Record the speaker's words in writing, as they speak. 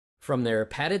From their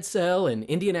padded cell in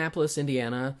Indianapolis,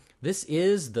 Indiana, this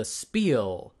is the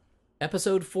Spiel,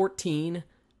 Episode 14,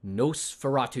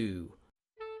 Nosferatu.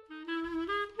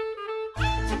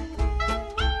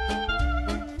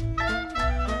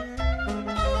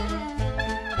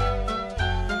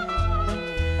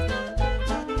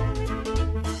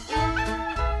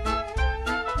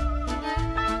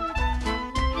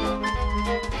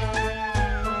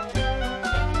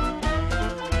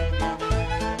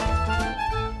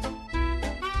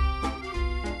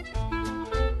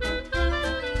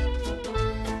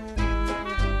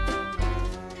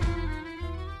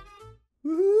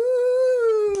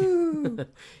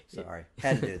 Sorry,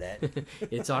 had to do that.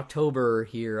 It's October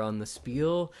here on the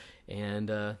Spiel, and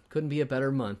couldn't be a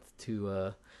better month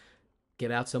to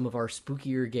get out some of our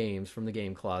spookier games from the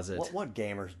game closet. What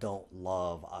gamers don't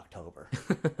love October?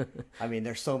 I mean,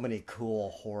 there's so many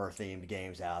cool horror-themed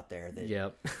games out there that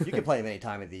Yep. you can play them any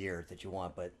time of the year that you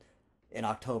want, but in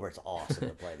October it's awesome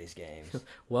to play these games.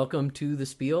 Welcome to the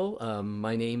Spiel.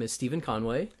 My name is Stephen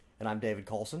Conway. And I'm David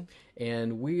Colson.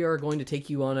 And we are going to take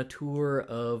you on a tour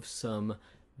of some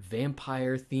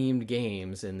vampire-themed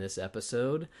games in this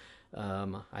episode.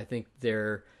 I think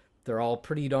they're all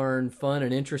pretty darn fun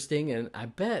and interesting, and I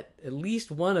bet at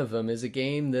least one of them is a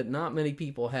game that not many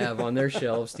people have on their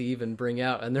shelves to even bring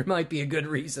out, and there might be a good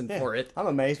reason for it. I'm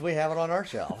amazed we have it on our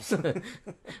shelves.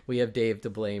 We have Dave to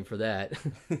blame for that.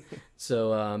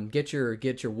 So get your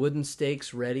wooden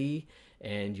stakes ready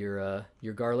and your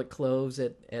garlic cloves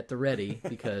at the ready,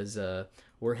 because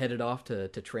we're headed off to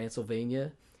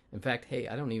Transylvania. In fact, hey,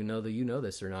 I don't even know that you know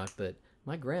this or not, but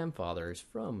my grandfather is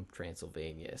from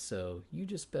Transylvania, so you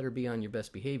just better be on your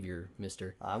best behavior,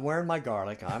 mister. I'm wearing my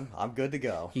garlic. I'm good to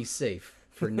go. He's safe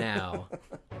for now.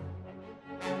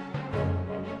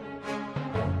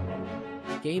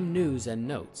 Game news and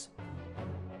notes.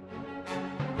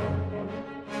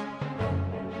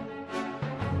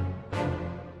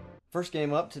 First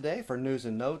game up today for news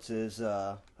and notes is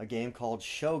a game called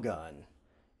Shogun.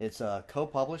 It's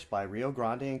co-published by Rio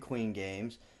Grande and Queen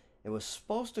Games. It was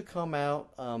supposed to come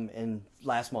out in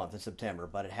last month in September,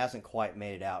 but it hasn't quite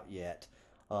made it out yet.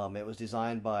 It was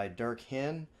designed by Dirk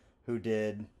Hinn, who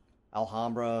did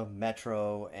Alhambra,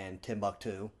 Metro, and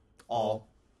Timbuktu. All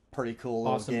pretty cool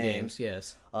little awesome games,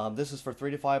 yes. This is for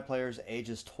 3 to 5 players,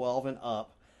 ages 12 and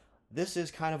up. This is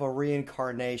kind of a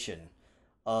reincarnation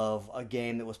of a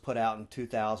game that was put out in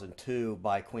 2002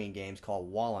 by Queen Games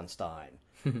called Wallenstein,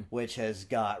 which has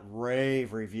got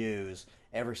rave reviews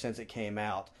ever since it came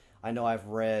out. I know I've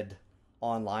read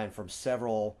online from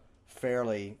several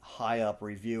fairly high-up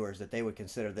reviewers that they would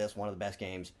consider this one of the best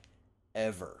games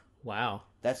ever. Wow.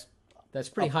 That's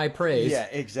pretty high praise. Yeah,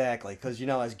 exactly. Because,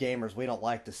 as gamers, we don't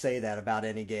like to say that about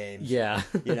any games. Yeah.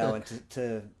 And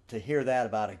to hear that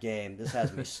about a game, this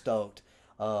has me stoked.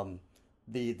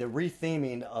 The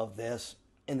retheming of this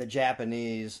in the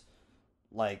Japanese,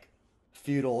 like,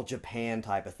 feudal Japan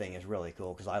type of thing is really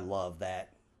cool, because I love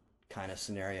that kind of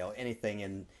scenario.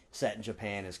 Anything set in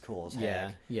Japan is cool as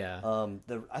heck. Yeah.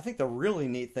 I think the really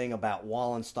neat thing about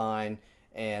Wallenstein,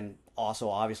 and also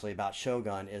obviously about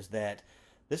Shogun, is that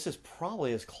this is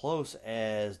probably as close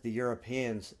as the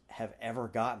Europeans have ever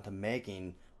gotten to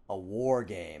making a war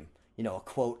game. A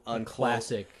quote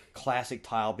unquote classic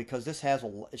tile, because this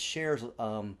it shares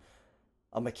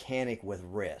a mechanic with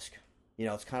Risk.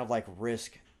 It's kind of like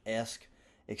Risk-esque,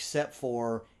 except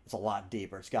for it's a lot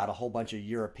deeper. It's got a whole bunch of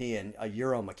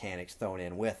Euro mechanics thrown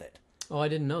in with it. Oh, I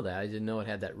didn't know that. I didn't know it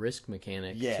had that Risk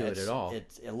mechanic to it at all.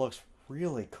 It looks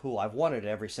really cool. I've wanted it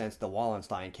ever since the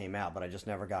Wallenstein came out, but I just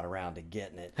never got around to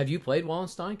getting it. Have you played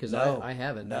Wallenstein? Because no, I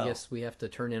haven't. No. I guess we have to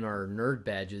turn in our nerd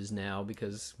badges now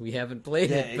because we haven't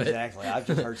played it. Yeah, exactly. I've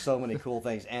just heard so many cool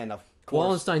things, and of course,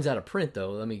 Wallenstein's out of print,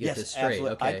 though. Let me get this straight.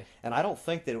 Absolutely. Okay. I don't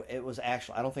think that it was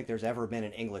actually. I don't think there's ever been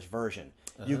an English version.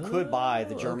 You could buy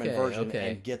the German version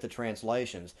and get the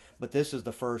translations, but this is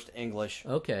the first English.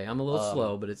 Okay, I'm a little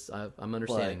slow, but I'm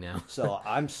understanding now. So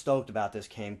I'm stoked about this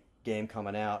game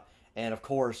coming out, and of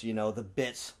course, the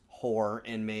bits whore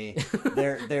in me.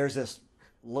 There's this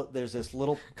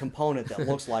little component that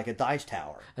looks like a dice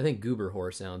tower. I think Goober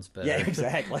whore sounds better. Yeah,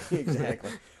 exactly.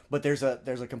 But there's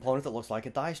a component that looks like a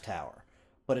dice tower.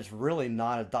 But it's really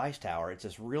not a dice tower. It's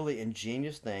this really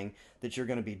ingenious thing that you're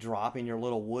going to be dropping your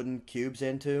little wooden cubes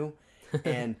into.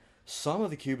 And some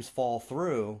of the cubes fall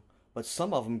through, but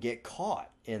some of them get caught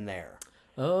in there.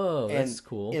 Oh, that's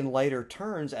cool. In later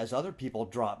turns, as other people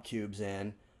drop cubes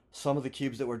in, some of the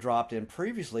cubes that were dropped in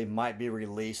previously might be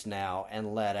released now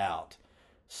and let out.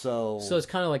 So it's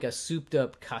kind of like a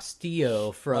souped-up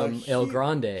Castillo from El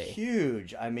Grande.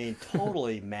 Huge. I mean,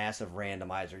 totally massive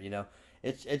randomizer,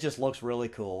 it just looks really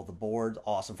cool. The board's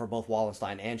awesome for both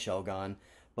Wallenstein and Shogun,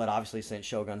 but obviously since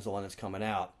Shogun's the one that's coming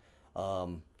out,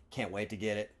 can't wait to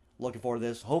get it. Looking forward to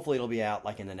this. Hopefully it'll be out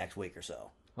like in the next week or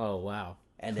so. Oh, wow.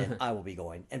 And then I will be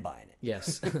going and buying it.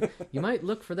 Yes. You might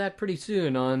look for that pretty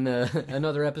soon on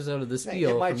another episode of the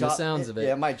Spiel from the sounds of it.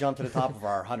 Yeah, it might jump to the top of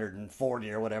our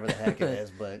 140 or whatever the heck it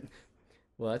is, but...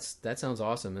 Well, that sounds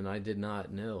awesome, and I did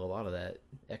not know a lot of that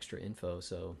extra info,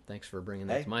 so thanks for bringing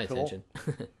that to my attention.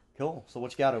 Cool. So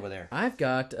what you got over there? I've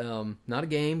got not a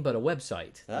game, but a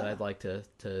website that I'd like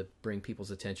to bring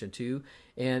people's attention to,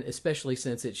 and especially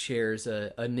since it shares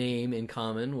a name in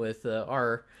common with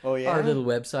our little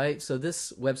website. So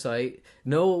this website,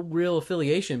 no real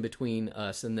affiliation between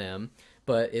us and them,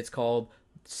 but it's called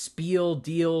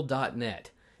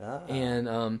SpielDeal.net.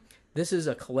 And this is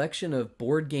a collection of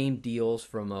board game deals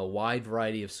from a wide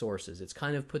variety of sources. It's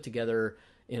kind of put together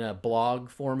in a blog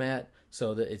format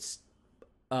so that it's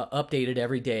updated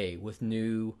every day with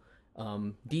new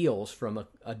deals from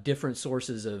a different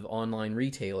sources of online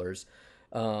retailers.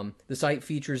 The site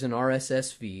features an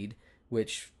RSS feed,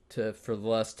 which for the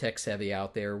less tech-savvy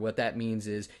out there, what that means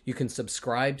is you can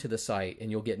subscribe to the site and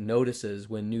you'll get notices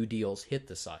when new deals hit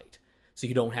the site. So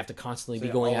you don't have to constantly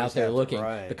be going out there looking.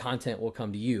 Right. The content will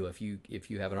come to you if you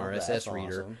have an RSS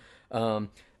reader. Awesome.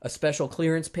 A special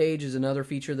clearance page is another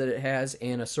feature that it has,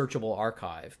 and a searchable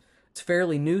archive. It's a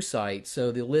fairly new site,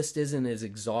 so the list isn't as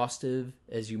exhaustive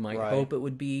as you might hope it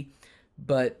would be.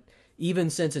 But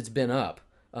even since it's been up,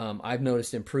 I've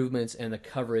noticed improvements, and the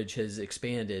coverage has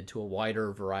expanded to a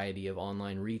wider variety of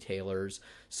online retailers.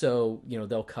 So,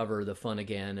 they'll cover the Fun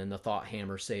Again and the Thought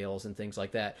Hammer sales and things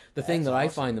like that. The thing that I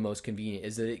find the most convenient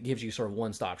is that it gives you sort of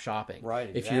one-stop shopping. Right,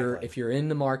 exactly. If you're in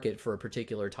the market for a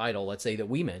particular title, let's say that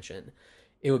we mentioned,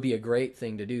 it would be a great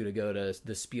thing to do to go to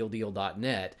the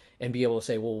SpielDeal.net and be able to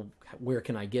say, well, where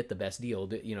can I get the best deal?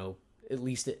 At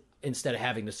least instead of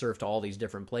having to surf to all these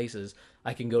different places,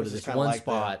 I can go to this one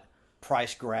spot.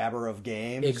 Price grabber of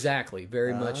games. Exactly.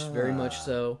 Very much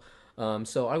so.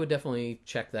 So I would definitely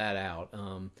check that out.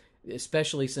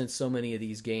 Especially since so many of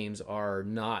these games are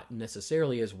not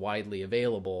necessarily as widely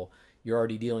available. You're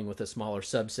already dealing with a smaller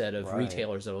subset of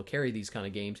retailers that will carry these kind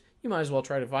of games. You might as well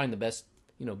try to find the best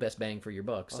bang for your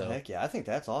buck. So heck yeah, I think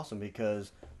that's awesome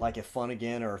because like if Fun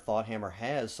Again or Thought Hammer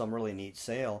has some really neat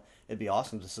sale, it'd be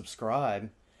awesome to subscribe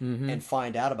and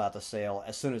find out about the sale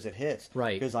as soon as it hits.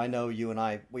 Right. Because I know you and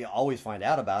I, we always find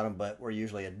out about them, but we're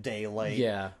usually a day late.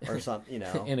 Or something,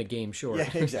 and a game short.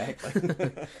 Yeah, exactly.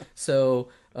 So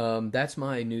that's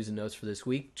my news and notes for this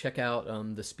week. Check out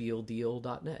the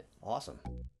SpielDeal.net. Awesome.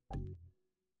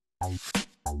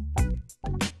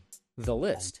 The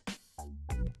List.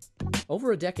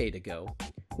 Over a decade ago,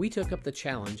 we took up the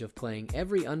challenge of playing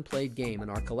every unplayed game in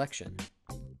our collection.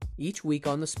 Each week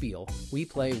on the Spiel, we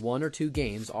play 1 or 2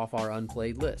 games off our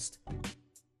unplayed list.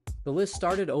 The list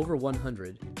started over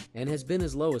 100 and has been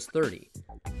as low as 30,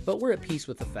 but we're at peace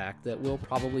with the fact that we'll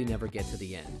probably never get to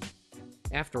the end.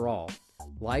 After all,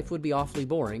 life would be awfully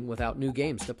boring without new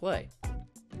games to play.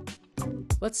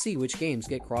 Let's see which games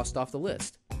get crossed off the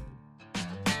list.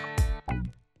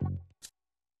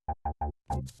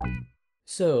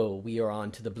 So, we are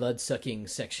on to the blood-sucking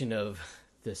section of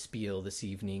the Spiel this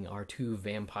evening, our 2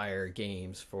 vampire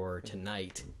games for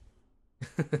tonight.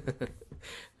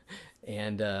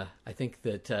 And I think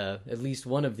that at least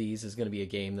one of these is going to be a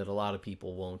game that a lot of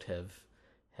people won't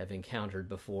have encountered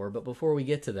before. But before we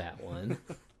get to that one,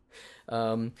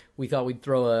 we thought we'd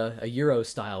throw a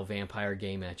Euro-style vampire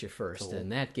game at you first. Cool.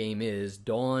 And that game is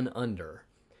Dawn Under,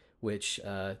 which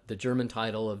the German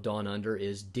title of Dawn Under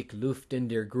is Dick Luft in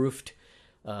der Gruft.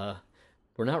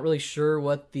 We're not really sure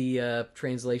what the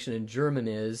translation in German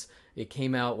is. It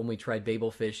came out when we tried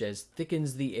Babelfish as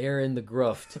Thickens the Air in the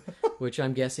Gruft, which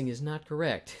I'm guessing is not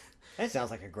correct. That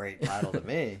sounds like a great title to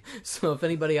me. So if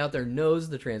anybody out there knows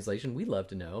the translation, we'd love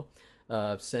to know.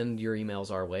 Send your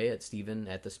emails our way at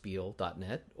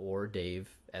steven@thespiel.net or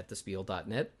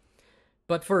dave@thespiel.net.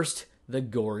 But first, the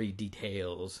gory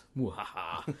details.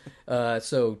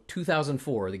 So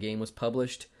 2004, the game was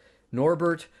published.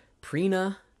 Norbert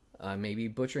Prina, maybe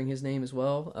butchering his name as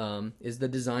well, is the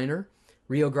designer.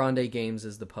 Rio Grande Games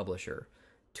is the publisher.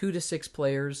 2 to 6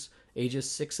 players,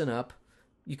 ages 6 and up.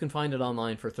 You can find it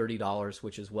online for $30,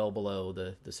 which is well below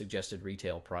the suggested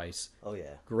retail price. Oh,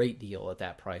 yeah. Great deal at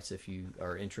that price if you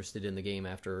are interested in the game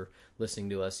after listening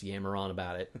to us yammer on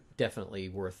about it. Definitely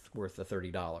worth the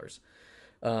 $30.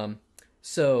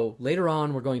 So later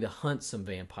on, we're going to hunt some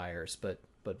vampires, but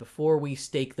before we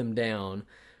stake them down,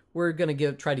 we're going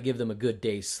to try to give them a good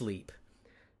day's sleep.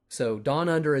 So Dawn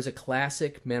Under is a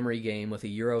classic memory game with a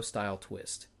Euro-style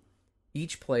twist.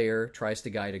 Each player tries to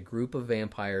guide a group of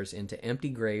vampires into empty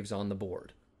graves on the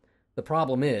board. The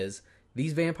problem is,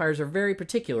 these vampires are very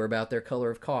particular about their color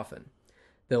of coffin.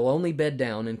 They'll only bed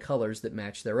down in colors that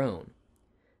match their own.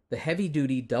 The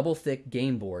heavy-duty, double-thick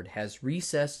game board has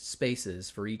recessed spaces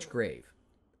for each grave.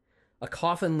 A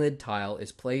coffin lid tile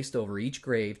is placed over each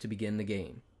grave to begin the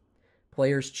game.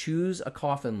 Players choose a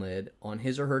coffin lid on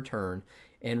his or her turn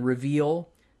and reveal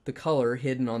the color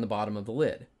hidden on the bottom of the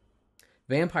lid.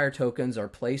 Vampire tokens are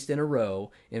placed in a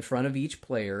row in front of each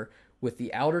player with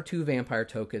the outer 2 vampire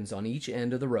tokens on each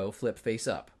end of the row flipped face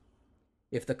up.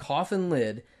 If the coffin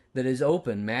lid that is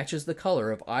open matches the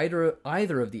color of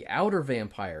either of the outer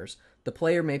vampires, the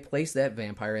player may place that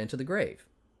vampire into the grave.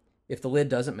 If the lid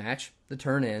doesn't match, the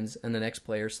turn ends and the next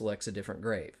player selects a different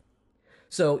grave.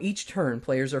 So each turn,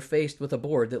 players are faced with a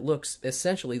board that looks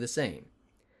essentially the same.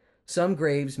 Some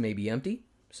graves may be empty,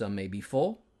 some may be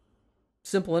full.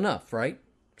 Simple enough, right?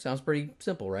 Sounds pretty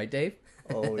simple, right, Dave?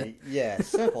 Oh, yeah,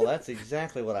 simple. That's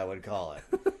exactly what I would call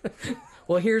it.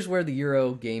 Well, here's where the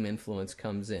Euro game influence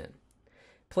comes in.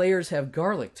 Players have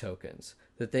garlic tokens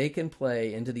that they can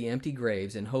play into the empty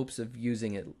graves in hopes of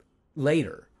using it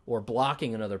later or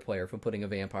blocking another player from putting a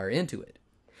vampire into it.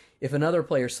 If another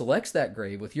player selects that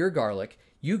grave with your garlic,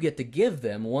 you get to give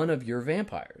them one of your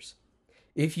vampires.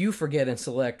 If you forget and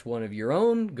select one of your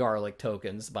own garlic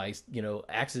tokens by,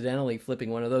 accidentally flipping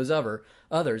one of those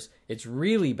others, it's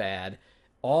really bad.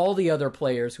 All the other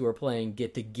players who are playing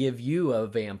get to give you a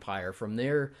vampire from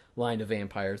their line of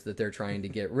vampires that they're trying to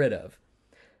get rid of.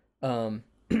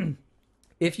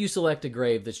 If you select a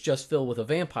grave that's just filled with a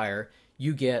vampire,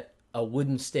 you get a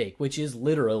wooden stake, which is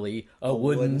literally a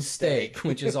wooden stake,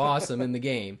 which is awesome in the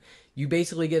game. You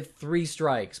basically get 3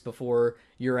 strikes before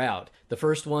you're out. The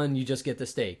first one, you just get the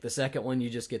stake. The second one, you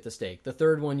just get the stake. The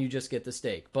third one, you just get the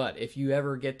stake. But if you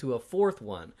ever get to a 4th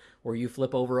one, where you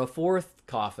flip over a 4th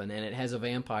coffin and it has a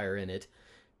vampire in it,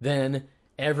 then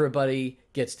everybody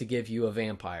gets to give you a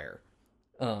vampire.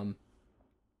 To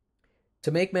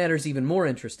make matters even more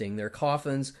interesting, there are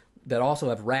coffins that also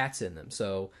have rats in them.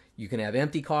 So you can have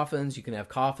empty coffins, you can have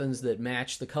coffins that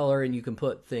match the color and you can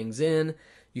put things in.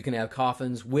 You can have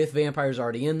coffins with vampires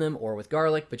already in them or with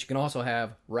garlic, but you can also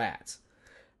have rats.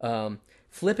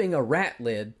 Flipping a rat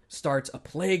lid starts a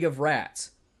plague of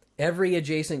rats. Every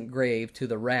adjacent grave to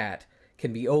the rat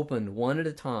can be opened one at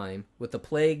a time, with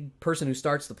the person who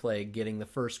starts the plague getting the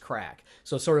first crack.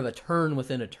 So it's sort of a turn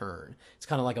within a turn. It's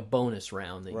kind of like a bonus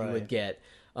round that you would get,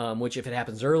 which if it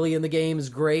happens early in the game is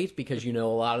great because a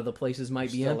lot of the places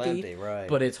might be empty, right.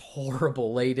 But it's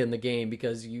horrible late in the game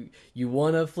because you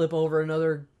want to flip over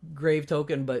another grave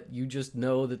token, but you just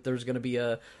know that there's going to be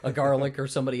a garlic or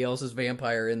somebody else's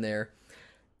vampire in there.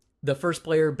 The first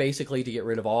player basically to get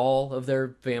rid of all of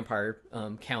their vampire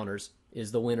counters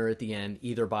is the winner at the end,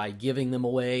 either by giving them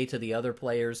away to the other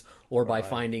players or by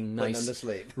finding nice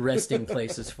resting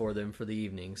places for them for the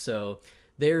evening. So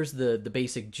there's the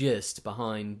basic gist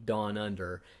behind Dawn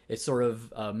Under. It's sort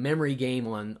of a memory game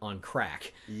on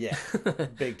crack. Yeah,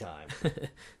 big time.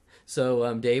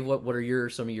 So, Dave, what are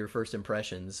some of your first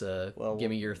impressions? Give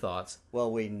me your thoughts.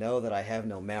 Well, we know that I have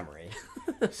no memory.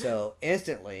 So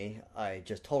instantly, I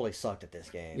just totally sucked at this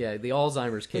game. Yeah, the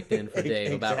Alzheimer's kicked in for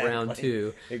Dave about round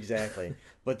 2. Exactly.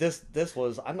 But this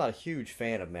was, I'm not a huge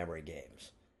fan of memory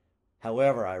games.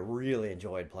 However, I really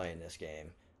enjoyed playing this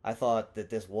game. I thought that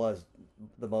this was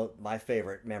my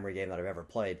favorite memory game that I've ever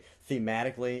played.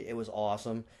 Thematically, it was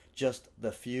awesome. Just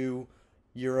the few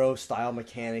Euro-style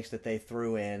mechanics that they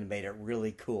threw in made it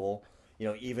really cool.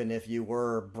 Even if you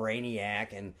were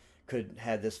Brainiac and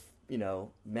had this,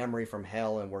 memory from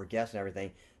hell and were guessing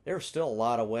everything, there were still a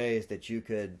lot of ways that you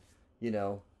could,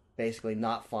 basically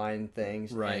not find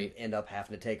things and end up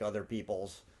having to take other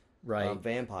people's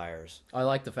vampires. I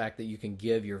like the fact that you can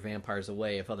give your vampires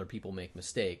away if other people make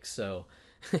mistakes. So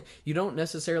you don't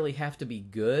necessarily have to be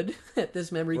good at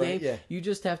this memory game. Yeah. You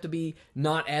just have to be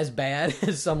not as bad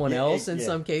as someone else in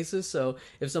some cases. So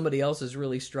if somebody else is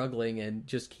really struggling and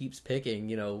just keeps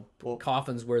picking,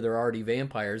 coffins where there are already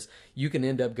vampires, you can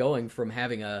end up going from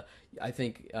having I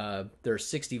think there's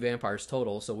 60 vampires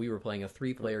total, so we were playing a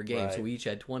 3-player game, so we each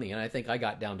had 20, and I think I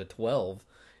got down to 12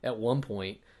 at one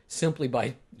point, simply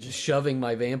by just shoving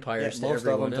my vampires to everyone else.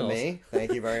 Most of them to me.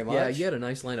 Thank you very much. Yeah, you had a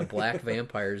nice line of black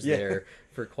vampires there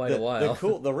for quite a while.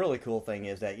 The really cool thing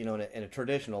is that, in a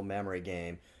traditional memory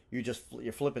game,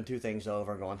 you're flipping 2 things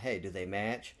over and going, hey, do they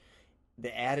match?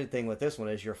 The added thing with this one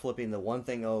is you're flipping the one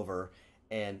thing over,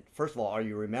 and first of all, are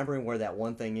you remembering where that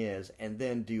one thing is? And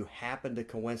then do you happen to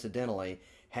coincidentally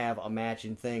have a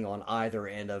matching thing on either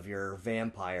end of your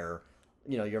vampire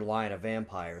your line of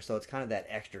vampires. So it's kind of that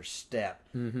extra step,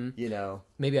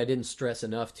 Maybe I didn't stress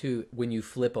enough too. When you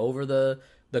flip over the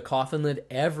coffin lid,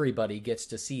 everybody gets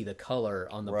to see the color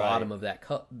on the Right. bottom of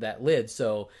that lid.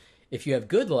 So if you have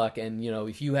good luck, and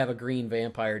if you have a green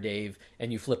vampire, Dave,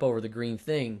 and you flip over the green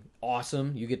thing,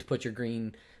 awesome, you get to put your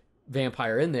green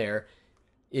vampire in there.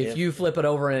 If you flip it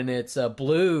over and it's a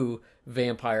blue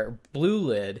vampire, blue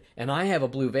lid, and I have a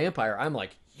blue vampire, I'm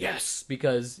like, yes,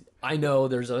 because I know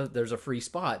there's a free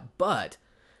spot. But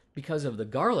because of the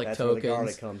garlic that's tokens, where the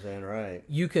garlic comes in, right?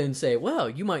 you can say, well,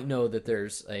 you might know that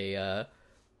there's a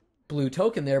blue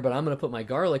token there, but I'm going to put my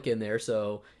garlic in there.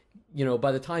 So,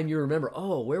 by the time you remember,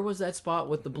 oh, where was that spot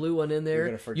with the blue one in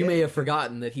there? You may have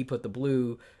forgotten that he put the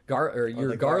blue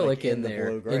your garlic in there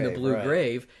in the blue right.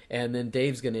 grave, and then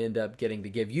Dave's going to end up getting to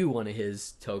give you one of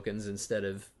his tokens instead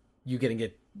of you getting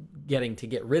to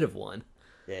get rid of one.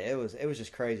 Yeah, it was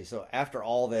just crazy. So after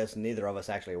all this, neither of us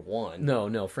actually won.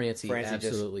 No, Francie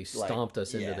absolutely just, stomped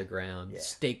us into the ground, yeah.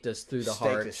 Staked us through the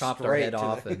Staked heart, us chopped our head straight to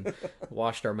off, and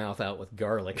washed our mouth out with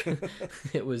garlic.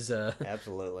 It was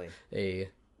absolutely a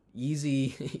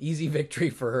easy victory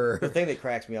for her. The thing that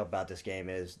cracks me up about this game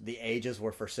is the ages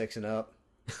were for 6 and up.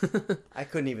 I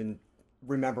couldn't even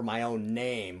remember my own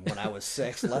name when I was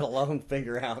 6, let alone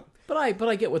figure out. But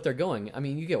I get what they're going. I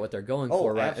mean, you get what they're going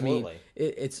for, right? Absolutely. I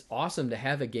mean, it's awesome to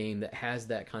have a game that has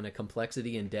that kind of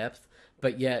complexity and depth,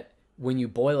 but yet when you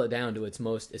boil it down to its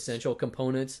most essential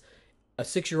components, a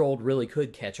 6-year-old really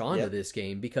could catch on to this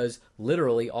game, because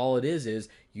literally all it is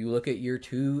you look at your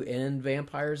 2 end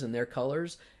vampires and their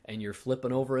colors, and you're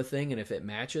flipping over a thing, and if it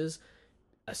matches,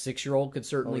 a 6-year-old could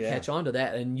certainly catch on to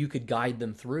that, and you could guide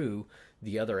them through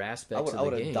the other aspects of the game. I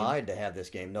would have died to have this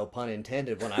game, no pun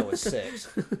intended, when I was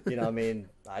 6.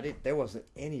 There wasn't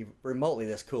any remotely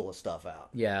this cool of stuff out.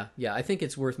 Yeah. I think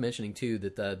it's worth mentioning too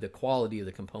that the quality of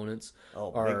the components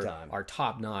big time. are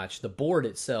top notch. The board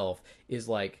itself is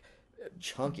like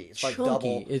chunky. It's chunky. Like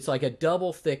double. It's like a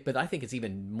double thick, but I think it's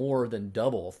even more than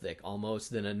double thick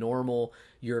almost than a normal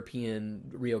European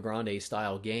Rio Grande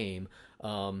style game.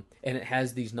 And it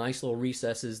has these nice little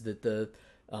recesses that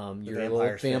your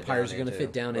little vampires are going to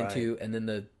fit down into, and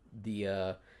then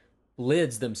the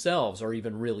lids themselves are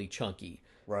even really chunky.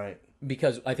 Right.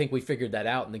 Because I think we figured that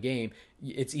out in the game.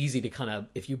 It's easy to kind of,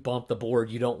 if you bump the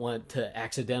board, you don't want to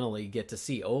accidentally get to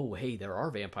see, oh, hey, there are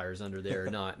vampires under there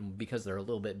or not. And because they're a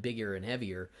little bit bigger and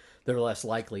heavier, they're less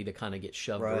likely to kind of get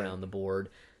shoved around the board.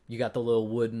 You got the little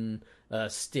wooden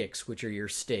sticks, which are your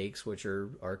stakes, which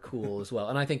are cool as well.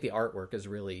 And I think the artwork is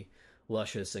really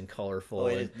luscious and colorful.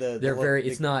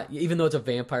 It's not, even though it's a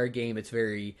vampire game, it's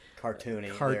very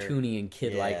cartoony and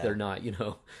kid-like. Yeah. They're not,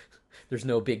 there's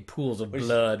no big pools of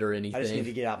blood or anything. I just need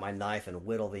to get out my knife and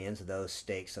whittle the ends of those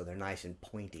stakes so they're nice and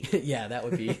pointy. Yeah, that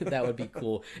would be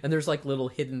cool. And there's like little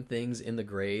hidden things in the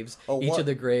graves. Of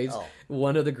the graves,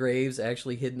 one of the graves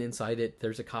actually hidden inside it,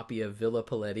 there's a copy of Villa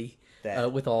Paletti.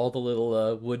 With all the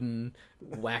little wooden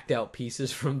whacked out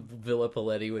pieces from Villa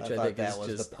Paletti, which I think is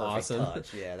just awesome.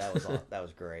 Touch. Yeah, that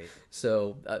was great.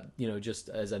 So just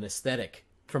as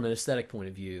from an aesthetic point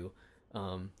of view,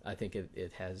 I think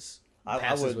it passes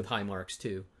with high marks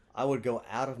too. I would go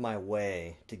out of my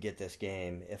way to get this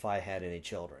game if I had any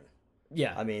children.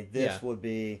 Yeah, I mean this would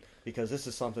be, because this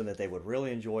is something that they would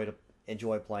really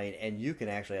enjoy playing, and you can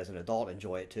actually as an adult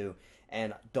enjoy it too.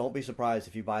 And don't be surprised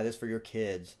if you buy this for your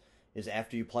kids. Is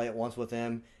after you play it once with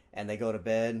them and they go to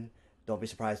bed, don't be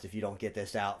surprised if you don't get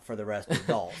this out for the rest of the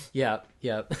adults. Yeah.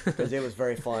 Because it was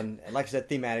very fun. And like I said,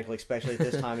 thematically, especially at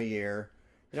this time of year,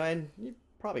 and you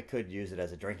probably could use it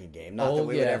as a drinking game. Not that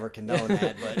we would ever condone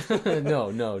that, but...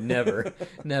 No, never.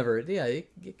 Yeah,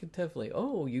 it could definitely...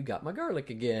 Oh, you got my garlic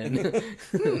again.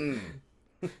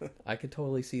 I could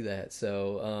totally see that.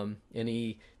 So,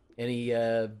 any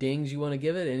dings you want to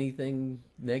give it? Anything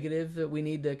negative that we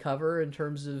need to cover in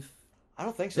terms of... I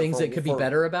don't think so. Things that could be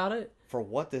better about it? For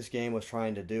what this game was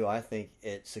trying to do, I think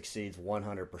it succeeds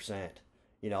 100%.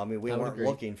 We weren't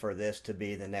looking for this to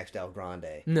be the next El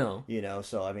Grande. No.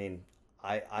 So,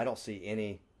 I don't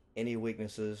see any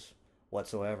weaknesses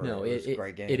whatsoever. No, it was a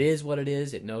great game. It is what it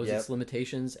is. It knows its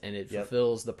limitations, and it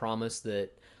fulfills the promise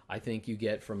that I think you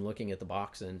get from looking at the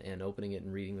box and opening it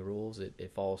and reading the rules.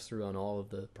 It follows through on all of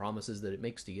the promises that it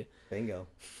makes to you. Bingo.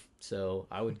 So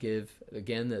I would give,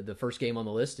 again, the first game on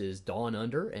the list is Dawn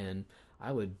Under, and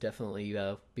I would definitely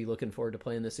be looking forward to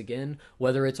playing this again,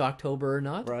 whether it's October or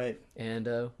not. Right. And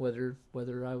whether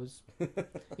I was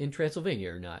in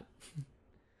Transylvania or not.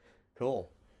 Cool.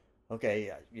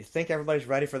 Okay, you think everybody's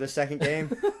ready for the second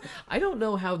game? I don't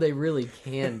know how they really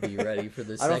can be ready for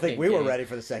the second game. I don't think we were ready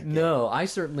for the second game. No, I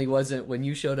certainly wasn't when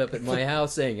you showed up at my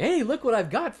house saying, hey, look what I've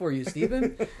got for you,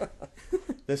 Stephen.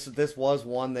 This was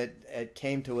one that it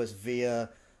came to us via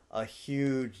a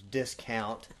huge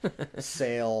discount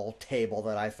sale table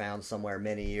that I found somewhere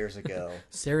many years ago.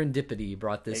 Serendipity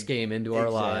brought this game into our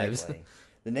lives.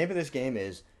 The name of this game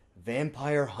is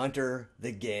Vampire Hunter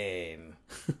the Game.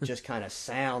 Just kind of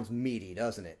sounds meaty,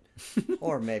 doesn't it?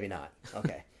 Or maybe not.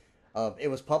 Okay. It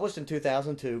was published in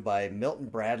 2002 by Milton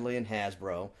Bradley and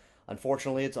Hasbro.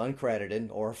 Unfortunately, it's uncredited,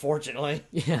 or fortunately,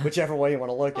 whichever way you want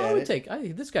to look at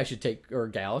it. This guy should take, or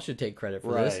gal should take credit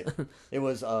for this. It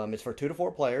was. It's for 2 to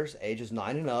 4 players, ages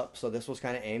 9 and up. So this was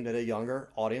kind of aimed at a younger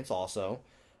audience, also.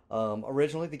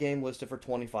 Originally, the game listed for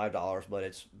 $25, but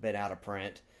it's been out of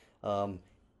print.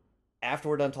 After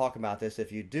we're done talking about this,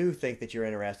 if you do think that you're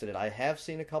interested, I have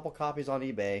seen a couple copies on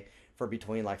eBay for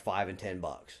between like $5 and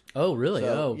 $10. Oh, really?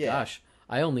 So, gosh.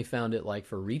 I only found it like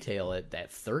for retail at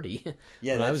that 30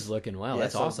 when I was looking. Wow,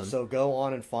 that's awesome. So go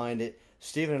on and find it.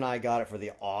 Steven and I got it for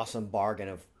the awesome bargain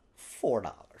of $4.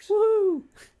 Woo!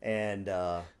 And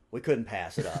we couldn't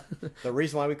pass it up. The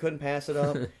reason why we couldn't pass it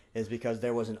up is because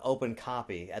there was an open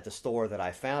copy at the store that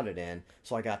I found it in,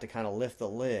 so I got to kind of lift the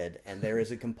lid, and there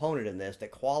is a component in this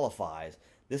that qualifies.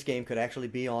 This game could actually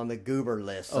be on the goober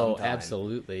list sometime. Oh,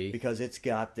 absolutely. Because it's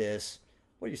got this,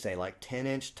 what do you say, like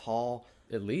 10-inch tall...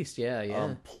 At least,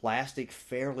 yeah. Plastic,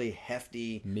 fairly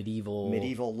hefty,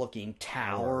 medieval-looking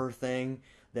tower thing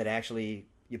that actually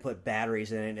you put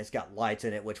batteries in it, and it's got lights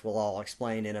in it, which we'll all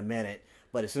explain in a minute.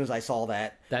 But as soon as I saw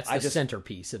that, that's the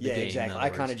centerpier of the game. Yeah, exactly. I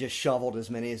kind of just shoveled as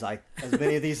many of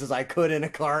these as I could in a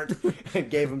cart and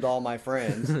gave them to all my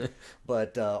friends.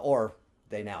 But or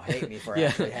they now hate me for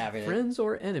actually having friends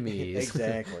or enemies.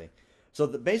 Exactly. So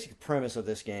the basic premise of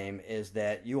this game is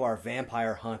that you are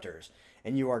vampire hunters.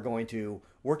 And you are going to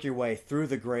work your way through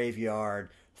the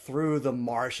graveyard, through the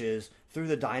marshes, through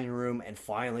the dining room, and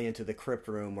finally into the crypt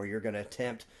room where you're going to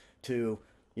attempt to,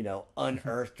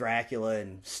 unearth Dracula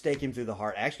and stake him through the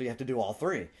heart. Actually, you have to do all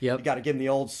three. Yep. You got to give him the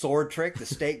old sword trick, the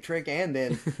stake trick, and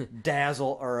then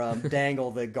dangle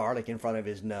the garlic in front of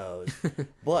his nose.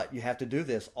 But you have to do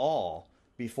this all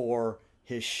before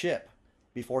his ship,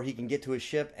 before he can get to his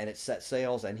ship and it sets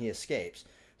sails and he escapes.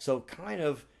 So kind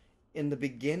of... in the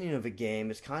beginning of a game,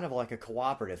 it's kind of like a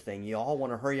cooperative thing. You all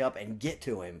want to hurry up and get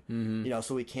to him,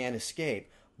 so he can't escape.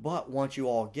 But once you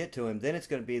all get to him, then it's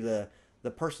going to be the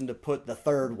person to put the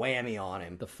third whammy on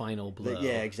him. The final blow.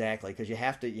 Yeah, exactly. Because you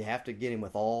have to get him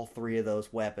with all three of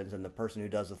those weapons, and the person who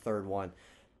does the third one.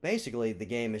 Basically, the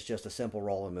game is just a simple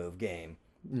roll and move game.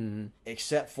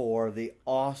 Except for the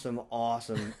awesome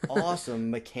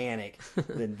mechanic,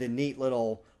 the neat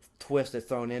little twist that's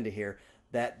thrown into here.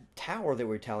 That tower that we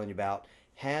were telling you about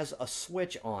has a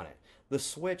switch on it. The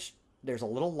switch, there's a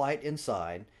little light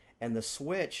inside, and the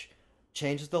switch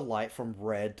changes the light from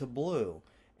red to blue.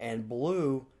 And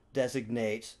blue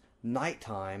designates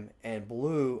nighttime, and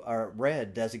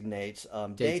red designates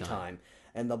daytime.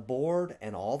 And the board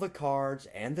and all the cards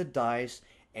and the dice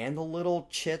and the little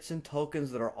chits and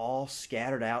tokens that are all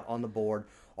scattered out on the board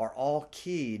are all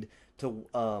keyed to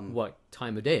what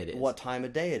time of day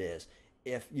it is.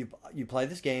 If you play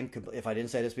this game, if I didn't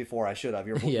say this before, I should have.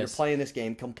 You're playing this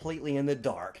game completely in the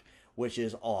dark, which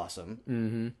is awesome.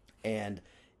 Mm-hmm. And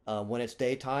when it's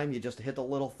daytime, you just hit the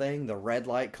little thing, the red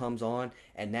light comes on,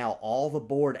 and now all the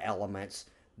board elements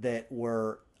that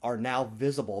are now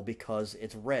visible because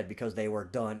it's red, because they were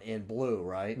done in blue,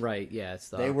 right? Right, yeah.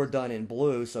 They were done in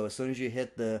blue, so as soon as you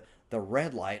hit the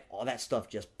red light, all that stuff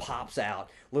just pops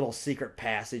out. Little secret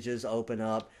passages open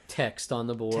up. Text on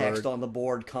the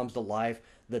board comes to life.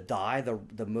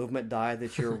 The movement die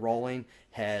that you're rolling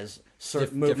has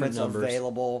certain movements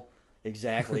available.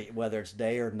 Exactly, whether it's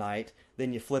day or night.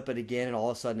 Then you flip it again, and all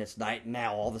of a sudden it's night. And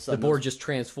now all of a sudden the board just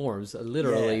transforms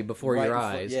literally before your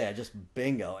eyes. Yeah, just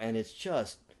bingo, and it's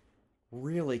just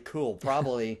really cool.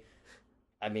 Probably.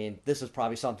 I mean, this is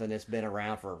probably something that's been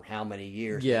around for how many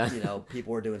years? Yeah.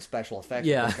 People were doing special effects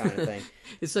for this kind of thing.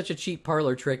 It's such a cheap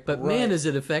parlor trick, but man, is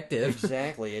it effective.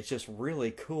 Exactly. It's just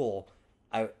really cool.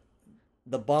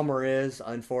 The bummer is,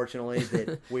 unfortunately,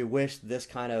 that we wish this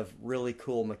kind of really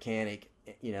cool mechanic,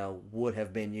 would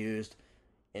have been used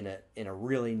in a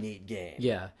really neat game.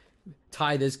 Yeah.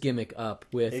 Tie this gimmick up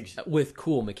with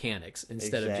cool mechanics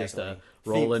instead of just a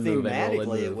roll and move and roll and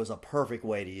move. Thematically, it was a perfect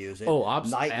way to use it. Oh,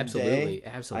 absolutely.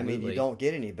 I mean, you don't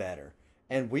get any better.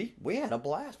 And we had a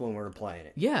blast when we were playing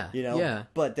it. Yeah, yeah.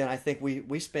 But then I think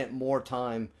we spent more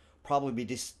time probably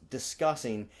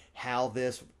discussing how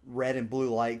this red and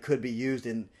blue light could be used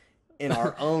in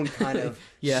our own kind of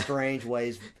strange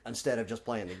ways instead of just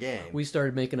playing the game. We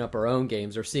started making up our own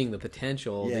games or seeing the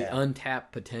potential, the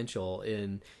untapped potential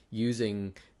in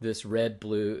using this red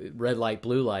light,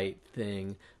 blue light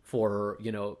thing for,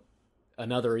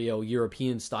 another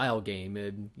European style game,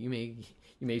 and you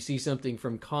may see something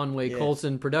from Conway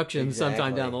Colson Productions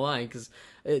sometime down the line, because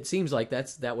it seems like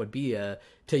that would be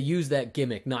to use that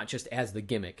gimmick not just as the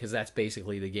gimmick, because that's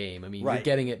basically the game. I mean, you're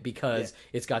getting it because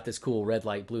it's got this cool red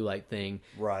light blue light thing.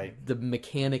 Right. The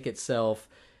mechanic itself,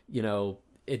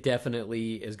 it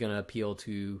definitely is going to appeal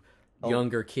to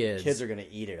younger kids. Kids are going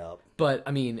to eat it up. But,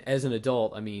 I mean, as an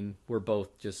adult, we're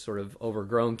both just sort of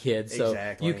overgrown kids,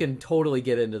 so you can totally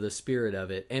get into the spirit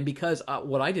of it. And because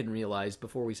what I didn't realize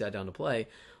before we sat down to play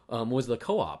was the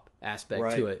co-op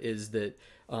aspect to it, is that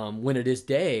when it is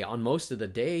day, on most of the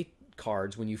day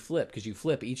cards, when you flip, because you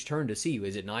flip each turn to see,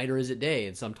 is it night or is it day?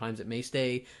 And sometimes it may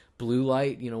stay blue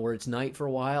light, where it's night for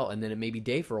a while, and then it may be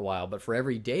day for a while. But for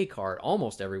every day card,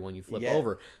 almost every one you flip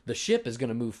over, the ship is going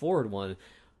to move forward one.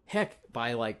 Heck,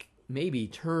 by maybe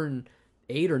turn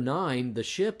 8 or 9, the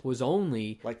ship was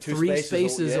only like 3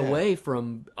 spaces away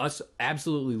from us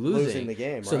absolutely losing the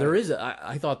game. So there is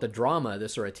I thought the drama,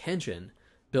 this sort of tension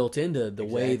built into the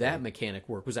way that mechanic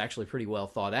worked was actually pretty well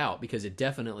thought out, because it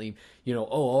definitely,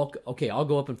 okay, I'll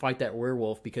go up and fight that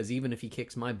werewolf, because even if he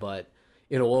kicks my butt,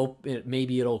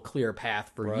 maybe it'll clear a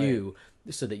path for you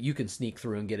so that you can sneak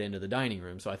through and get into the dining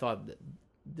room. So I thought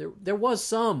there was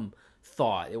some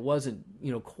thought. It wasn't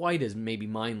quite as maybe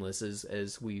mindless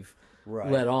as we've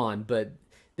let on, but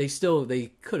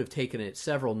they could have taken it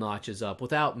several notches up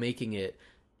without making it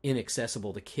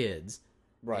inaccessible to kids,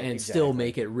 and still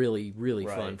make it really, really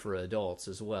fun for adults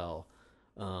as well.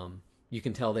 You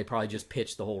can tell they probably just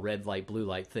pitched the whole red light blue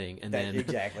light thing, and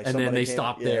then they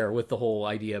stopped there with the whole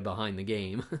idea behind the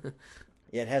game.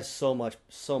 Yeah, it has so much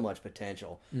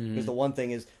potential. Because the one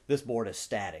thing is, this board is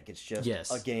static. It's just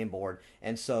a game board.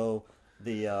 And so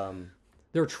there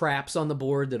are traps on the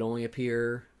board that only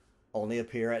appear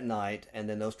at night, and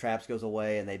then those traps goes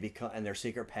away, and they're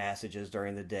secret passages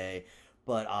during the day.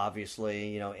 But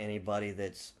obviously, anybody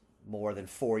that's more than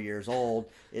 4 years old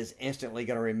is instantly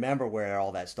going to remember where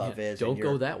all that stuff is. Don't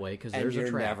go that way, because there's a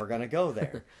trap. You're never going to go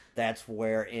there. That's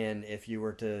wherein, if you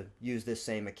were to use this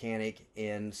same mechanic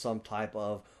in some type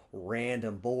of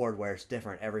random board where it's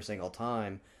different every single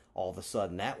time, all of a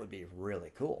sudden that would be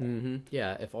really cool. Mm-hmm.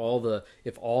 Yeah, if all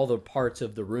the parts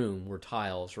of the room were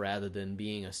tiles rather than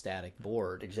being a static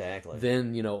board, exactly.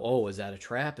 Then is that a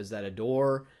trap? Is that a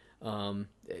door?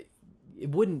 It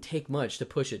wouldn't take much to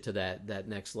push it to that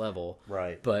next level,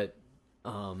 right? But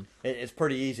it's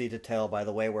pretty easy to tell by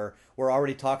the way we're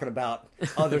already talking about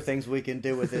other things we can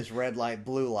do with this red light,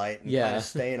 blue light, and kind of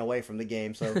staying away from the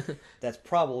game. So that's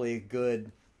probably a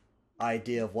good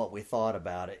idea of what we thought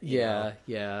about it. Yeah.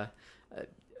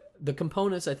 The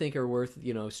components, I think, are worth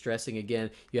stressing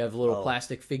again. You have little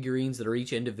plastic figurines that are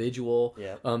each individual.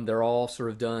 Yeah. They're all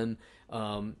sort of done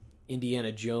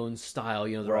Indiana Jones style.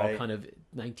 They're all kind of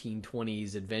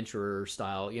 1920s adventurer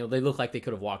style. They look like they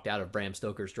could have walked out of Bram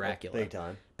Stoker's Dracula. Big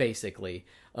time. Basically.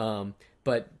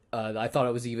 But I thought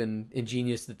it was even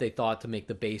ingenious that they thought to make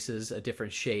the bases a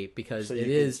different shape, because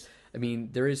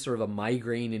there is sort of a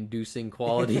migraine-inducing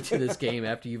quality to this game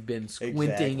after you've been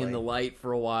squinting in the light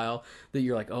for a while, that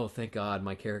you're like, oh, thank God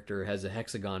my character has a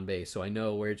hexagon base, so I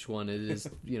know which one it is,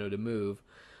 to move.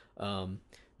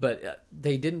 But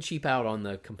they didn't cheap out on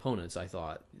the components, I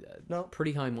thought. No.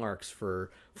 Pretty high marks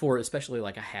for especially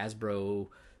like a Hasbro.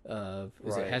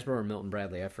 Is it Hasbro or Milton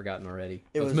Bradley? I've forgotten already.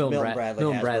 It was Milton Bradley.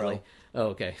 Milton Hasbro. Bradley. Oh,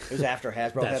 okay. It was after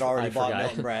Hasbro had already bought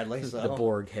Milton Bradley. So. The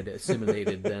Borg had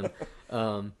assimilated them.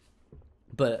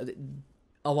 But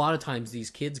a lot of times these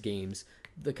kids' games,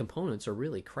 the components are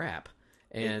really crap.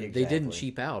 And they didn't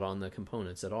cheap out on the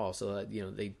components at all. So,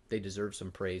 they deserve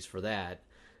some praise for that.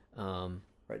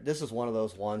 Right. This is one of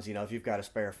those ones, if you've got to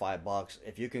spare $5,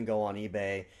 if you can go on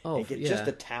eBay and get just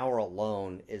the tower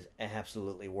alone is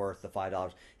absolutely worth the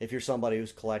 $5. If you're somebody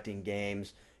who's collecting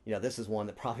games, this is one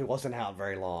that probably wasn't out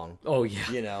very long. Oh,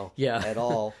 yeah. At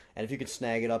all. And if you could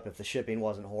snag it up if the shipping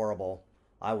wasn't horrible,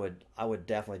 I would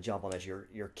definitely jump on this.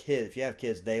 Your kid, if you have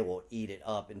kids, they will eat it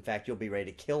up. In fact, you'll be ready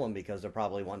to kill them because they're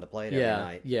probably wanting to play it every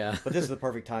night. Yeah. But this is the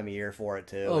perfect time of year for it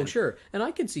too. Oh, sure. And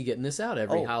I can see getting this out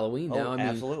every Halloween now.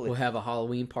 Absolutely. We'll have a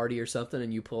Halloween party or something,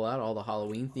 and you pull out all the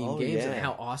Halloween themed games. And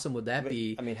how awesome would that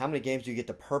be? How many games do you get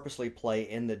to purposely play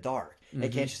in the dark? Mm-hmm.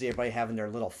 And can't you see everybody having their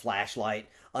little flashlight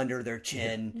under their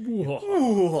chin?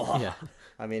 Yeah.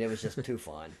 It was just too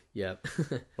fun. Yep.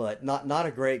 But not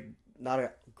a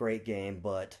great game,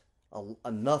 but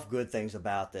enough good things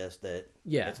about this that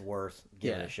it's worth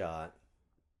giving a shot.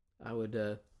 I would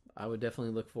definitely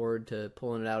look forward to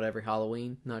pulling it out every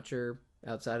Halloween. Not sure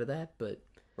outside of that, but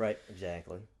right,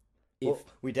 exactly. Well,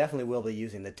 we definitely will be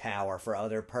using the tower for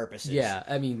other purposes. Yeah,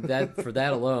 I mean that for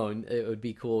that alone, it would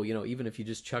be cool. Even if you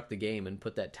just chuck the game and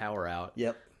put that tower out.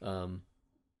 Yep.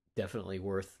 Definitely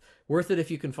worth it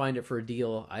if you can find it for a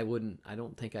deal. I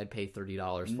don't think I'd pay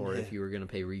 $30 for it if you were going to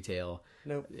pay retail.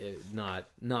 Nope.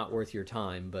 Not worth your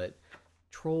time, but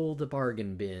troll the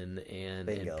bargain bin and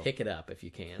pick it up if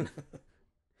you can.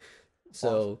 So,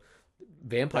 awesome.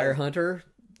 Vampire Hunter,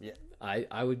 yeah,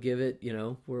 I would give it,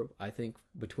 I think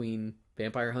between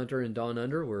Vampire Hunter and Dawn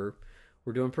Under, we're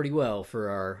doing pretty well for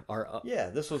our yeah,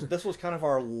 this was kind of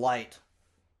our light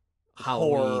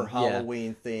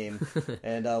Halloween theme,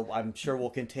 and I'm sure we'll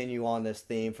continue on this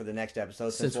theme for the next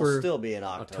episode since we'll still be in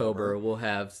October. We'll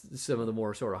have some of the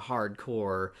more sort of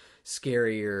hardcore,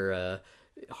 scarier,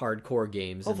 hardcore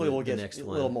games. Hopefully, we'll get a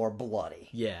little more bloody.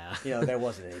 Yeah, there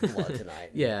wasn't any blood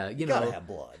tonight. Yeah, you gotta have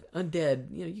blood. Undead,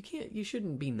 you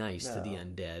shouldn't be nice to the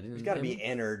undead. There's got to be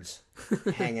innards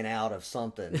hanging out of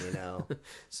something,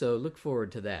 So look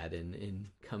forward to that in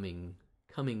coming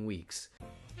weeks.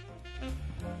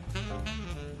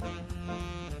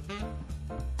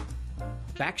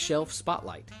 Backshelf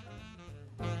Spotlight.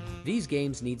 These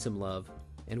games need some love,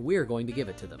 and we're going to give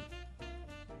it to them.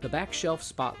 The Backshelf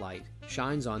Spotlight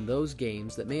shines on those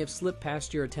games that may have slipped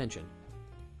past your attention.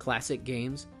 Classic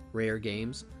games, rare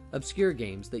games, obscure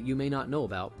games that you may not know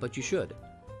about, but you should.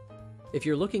 If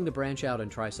you're looking to branch out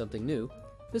and try something new,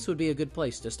 this would be a good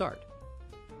place to start.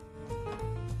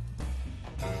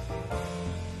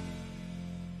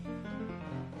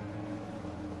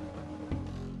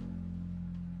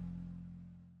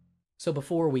 So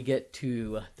before we get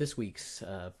to this week's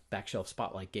Backshelf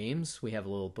Spotlight games, we have a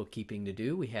little bookkeeping to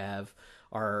do. We have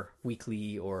our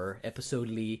weekly or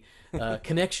episodely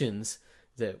connections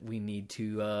that we need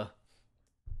to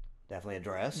definitely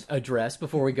address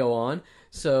before we go on.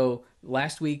 So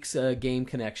last week's game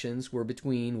connections were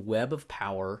between Web of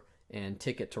Power and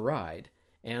Ticket to Ride.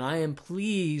 And I am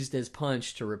pleased as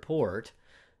punch to report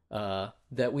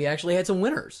that we actually had some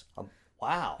winners.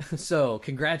 Wow. So,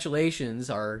 congratulations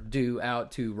are due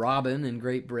out to Robin in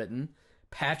Great Britain,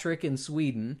 Patrick in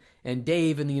Sweden, and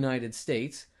Dave in the United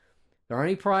States. There aren't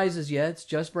any prizes yet, it's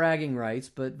just bragging rights,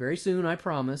 but very soon, I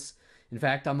promise. In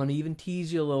fact, I'm going to even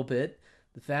tease you a little bit.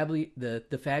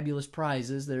 The fabulous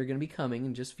prizes that are going to be coming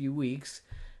in just a few weeks,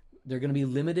 they're going to be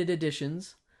limited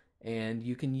editions, and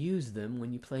you can use them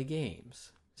when you play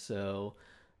games. So,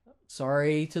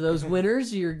 sorry to those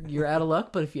winners, you're out of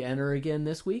luck, but if you enter again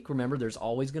this week, remember there's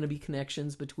always going to be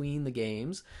connections between the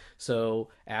games. So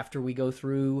after we go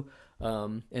through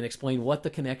and explain what the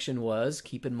connection was,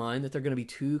 keep in mind that there are going to be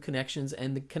two connections,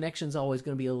 and the connection's always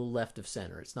going to be a little left of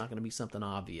center. It's not going to be something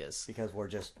obvious. Because we're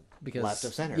just left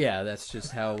of center. Yeah, that's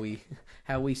just how we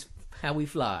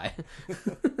fly.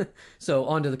 So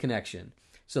on to the connection.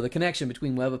 So the connection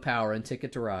between Web of Power and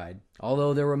Ticket to Ride,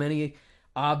 although there were many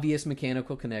obvious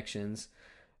mechanical connections.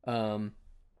 There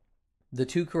were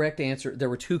two correct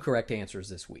answers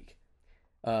this week.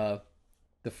 The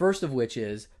first of which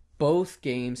is both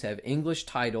games have English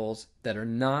titles that are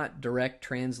not direct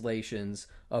translations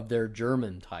of their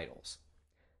German titles.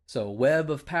 So Web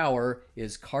of Power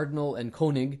is Cardinal and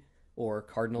König, or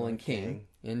Cardinal and King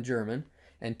in German,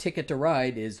 and Ticket to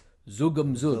Ride is Zug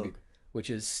um Zug, which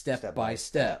is step by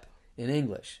step in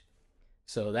English.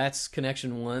 So that's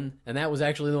connection one, and that was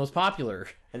actually the most popular.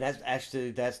 And that's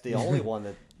the only one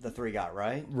that the three got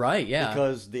right. Right, yeah.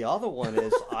 Because the other one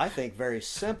is, I think, very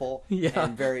simple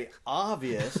and very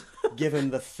obvious,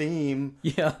 given the theme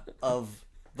of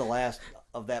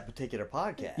that particular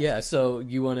podcast. Yeah. So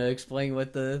you want to explain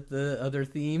what the other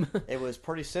theme? It was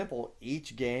pretty simple.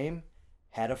 Each game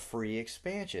had a free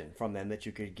expansion from them that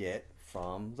you could get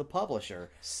from the publisher.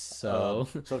 So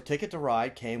Ticket to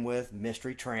Ride came with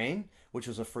Mystery Train, which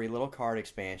was a free little card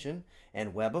expansion,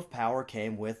 and Web of Power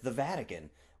came with the Vatican,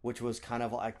 which was kind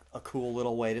of like a cool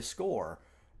little way to score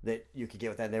that you could get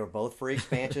with that. And they were both free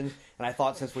expansions, and I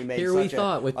thought since we made such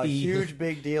a huge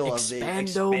big deal of the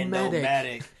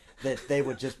Expandomatic that they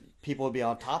would people would be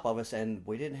on top of us, and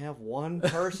we didn't have one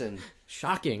person.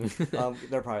 Shocking.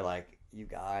 They're probably like, you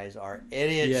guys are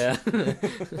idiots.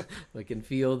 Yeah. We can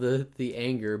feel the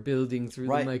anger building through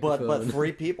the microphone. But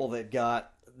three people that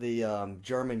got the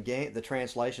German game, the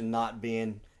translation not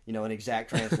being, an exact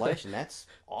translation, that's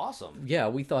awesome. Yeah,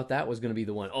 we thought that was going to be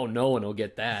the one. Oh, no one will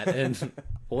get that. And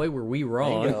boy, were we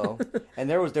wrong. There you go. And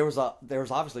there was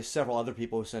obviously several other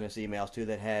people who sent us emails too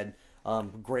that had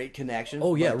great connections.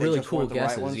 Oh yeah, really cool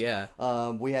guesses. Yeah.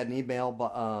 We had an email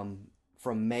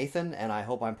from Mathan, and I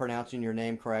hope I'm pronouncing your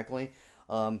name correctly.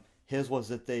 His was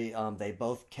that they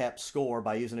both kept score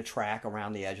by using a track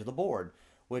around the edge of the board,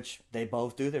 which they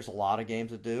both do. There's a lot of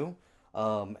games that do.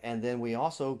 And then we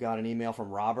also got an email from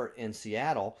Robert in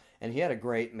Seattle, and he had a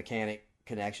great mechanic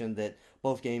connection that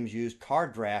both games used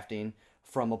card drafting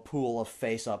from a pool of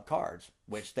face-up cards,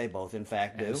 which they both in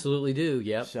fact do. Absolutely do.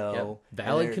 Yep. So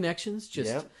valid connections.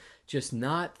 Just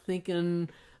not thinking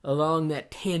along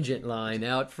that tangent line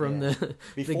out from the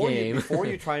game. Before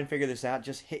you try and figure this out,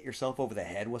 just hit yourself over the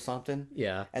head with something.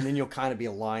 Yeah. And then you'll kind of be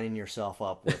lining yourself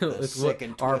up with the sick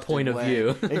and our point of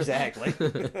view. Exactly.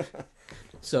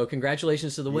 So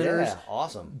congratulations to the winners. Yeah,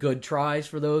 awesome. Good tries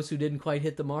for those who didn't quite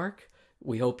hit the mark.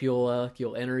 We hope you'll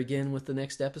enter again with the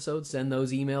next episode. Send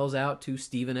those emails out to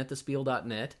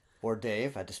Steven@thespiel.net. Or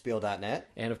Dave at thespiel.net.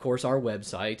 And of course our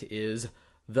website is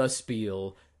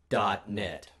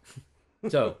thespiel.net.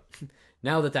 So,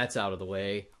 now that that's out of the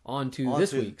way, on to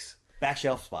this week's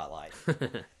Backshelf Spotlight.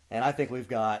 And I think we've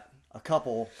got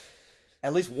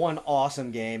at least one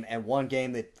awesome game, and one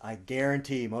game that I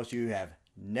guarantee most of you have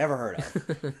never heard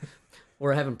of.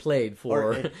 Or haven't played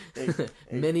for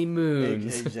many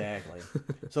moons. Exactly.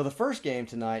 So the first game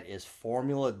tonight is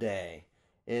Formula Day.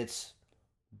 It's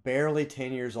barely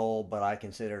 10 years old, but I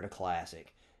consider it a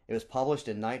classic. It was published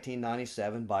in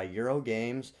 1997 by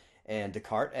Eurogames and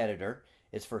Descartes Editor.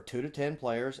 It's for 2 to 10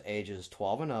 players, ages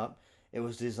 12 and up. It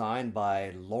was designed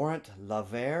by Laurent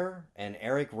Lavere and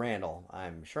Eric Randall.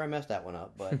 I'm sure I messed that one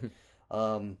up, but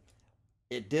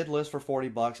it did list for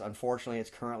 $40. Unfortunately, it's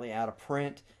currently out of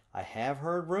print. I have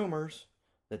heard rumors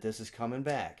that this is coming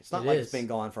back. It's not it's been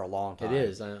gone for a long time. It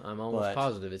is. I'm almost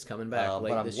positive it's coming back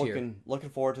late this year. But I'm looking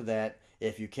forward to that.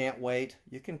 If you can't wait,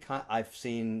 you can. I've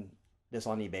seen this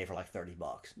on eBay for like $30.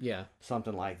 Yeah,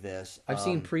 something like this. I've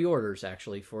seen pre-orders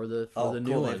actually for the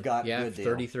new one. They've got good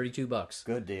deal. $32.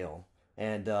 Good deal.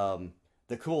 And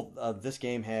this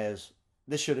game has.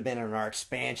 This should have been in our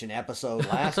expansion episode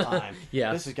last time.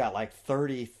 Yeah, this has got like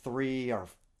 33 or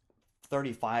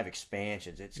 35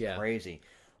 expansions. It's crazy.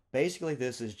 Basically,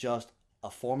 this is just a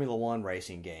Formula One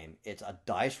racing game. It's a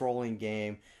dice rolling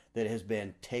game that has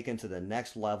been taken to the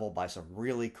next level by some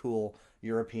really cool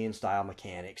European style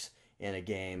mechanics in a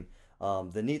game.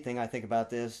 The neat thing I think about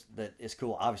this that is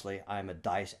cool, obviously I'm a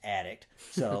dice addict,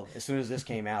 so as soon as this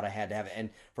came out I had to have it. And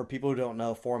for people who don't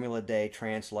know, Formula Day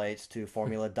translates to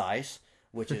Formula Dice,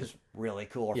 which is really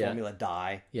cool, or Formula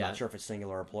Die. Not sure if it's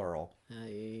singular or plural.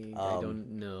 I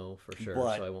don't know for sure, so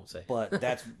I won't say. But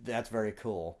that's very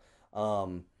cool.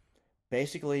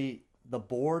 Basically, the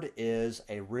board is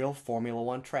a real Formula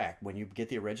One track. When you get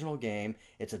the original game,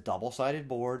 it's a double-sided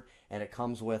board, and it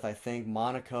comes with, I think,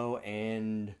 Monaco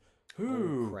and...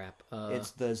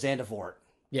 it's the Zandvoort,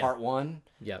 Part 1.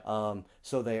 Yeah.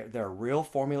 So they're real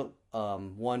Formula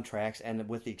One tracks, and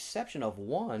with the exception of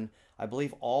one, I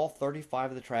believe all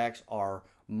 35 of the tracks are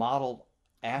modeled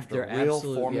after real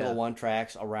Formula One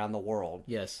tracks around the world.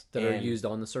 Yes, that are used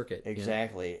on the circuit.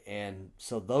 Exactly. Yeah. And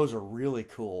so those are really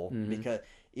cool because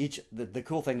the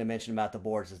cool thing to mention about the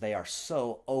boards is they are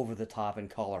so over the top and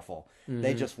colorful.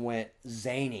 They just went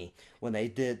zany when they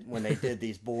did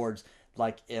these boards,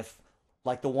 like the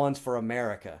ones for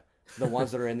America. The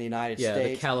ones that are in the United States. Yeah,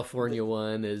 the California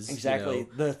one is... Exactly.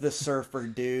 The surfer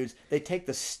dudes. They take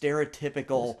the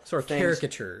stereotypical... Sort of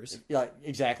caricatures.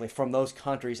 Exactly. From those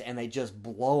countries, and they just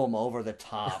blow them over the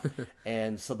top.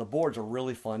 And so the boards are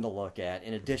really fun to look at,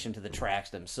 in addition to the tracks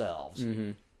themselves.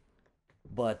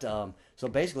 But, so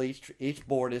basically, each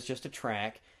board is just a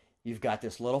track. You've got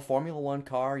this little Formula One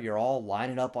car. You're all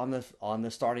lining up on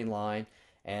the starting line.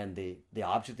 And the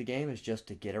object of the game is just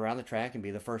to get around the track and be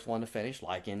the first one to finish,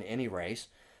 like in any race.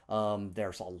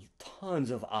 There's tons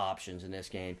of options in this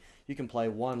game. You can play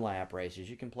 1-lap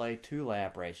races. You can play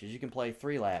 2-lap races. You can play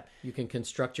 3-lap. You can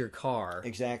construct your car.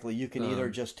 Exactly. You can either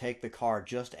just take the car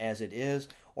just as it is,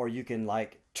 or you can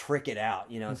trick it out,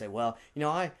 and say, well,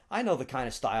 I know the kind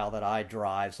of style that I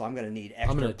drive, so I'm going to need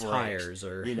extra brakes. Tires,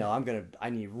 or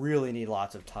I really need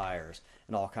lots of tires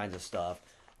and all kinds of stuff.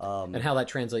 And how that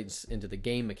translates into the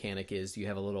game mechanic is you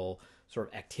have a little sort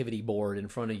of activity board in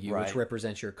front of you, which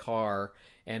represents your car,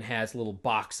 and has little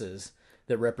boxes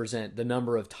that represent the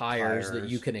number of tires that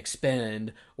you can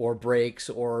expend, or brakes,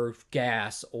 or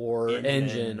gas, or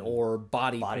engine or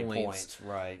body points.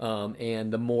 Right.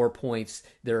 And the more points,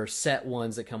 there are set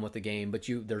ones that come with the game, but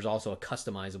there's also a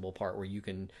customizable part where you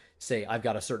can say, I've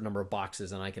got a certain number of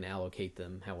boxes and I can allocate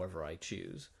them however I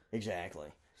choose. Exactly.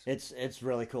 It's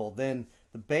really cool. Then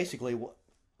basically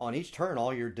on each turn,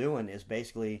 all you're doing is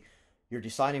basically you're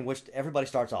deciding which. Everybody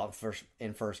starts off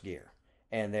in first gear,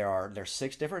 and there's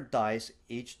 6 different dice.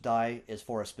 Each die is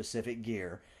for a specific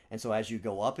gear, and so as you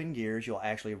go up in gears, you'll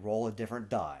actually roll a different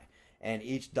die. And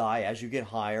each die, as you get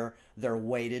higher, they're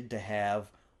weighted to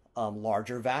have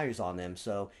larger values on them.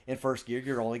 So in first gear,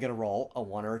 you're only going to roll a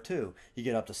 1 or a 2. You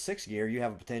get up to sixth gear, you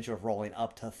have a potential of rolling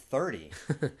up to 30,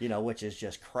 which is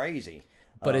just crazy.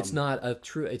 But it's not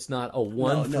it's not a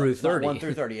 1 No, through it's not 30. 1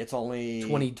 through 30. It's only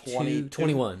 22,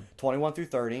 21. 21 through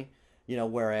 30,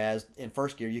 whereas in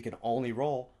first gear, you can only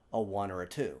roll a 1 or a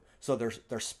 2. So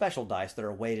there's special dice that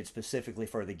are weighted specifically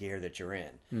for the gear that you're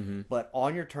in. Mm-hmm. But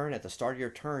on your turn, at the start of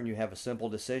your turn, you have a simple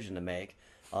decision to make.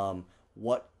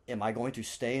 What am I going to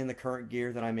stay in the current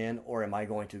gear that I'm in, or am I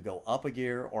going to go up a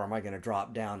gear, or am I going to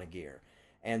drop down a gear?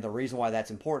 And the reason why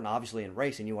that's important, obviously in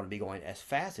racing, you want to be going as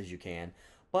fast as you can,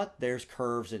 but there's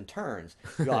curves and turns.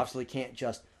 You obviously can't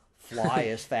just fly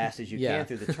as fast as you can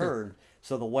through the turn.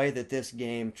 So the way that this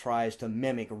game tries to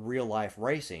mimic real life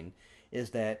racing is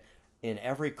that in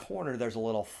every corner there's a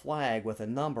little flag with a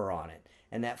number on it,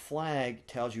 and that flag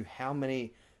tells you how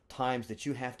many times that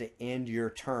you have to end your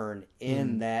turn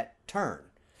in that turn.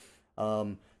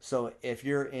 So if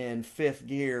you're in fifth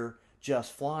gear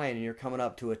just flying and you're coming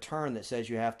up to a turn that says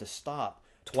you have to stop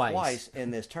twice in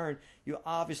this turn, you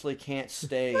obviously can't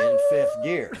stay in fifth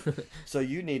gear. So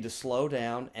you need to slow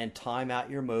down and time out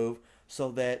your move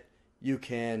so that you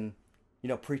can,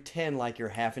 pretend like you're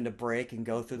having to brake and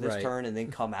go through this turn and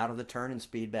then come out of the turn and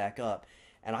speed back up.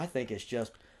 And I think it's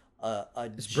just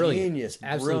it's genius,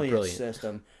 brilliant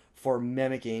system for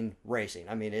mimicking racing.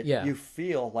 I mean, you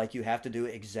feel like you have to do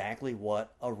exactly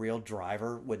what a real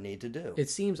driver would need to do. It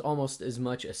seems almost as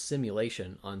much a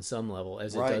simulation on some level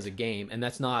as it does a game, and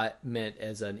that's not meant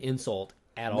as an insult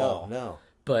at all. No.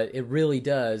 But it really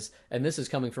does, and this is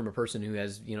coming from a person who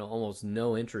has, almost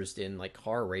no interest in like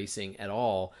car racing at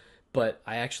all. But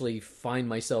I actually find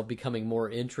myself becoming more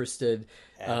interested.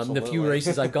 The few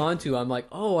races I've gone to, I'm like,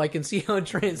 oh, I can see how it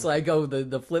translates. I go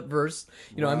the flip verse.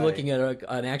 I'm looking at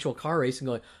an actual car race and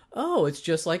going, oh, it's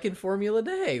just like in Formula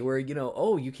Day, where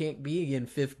you can't be in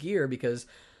fifth gear because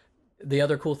the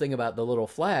other cool thing about the little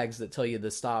flags that tell you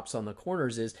the stops on the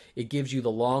corners is it gives you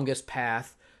the longest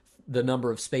path, the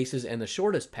number of spaces, and the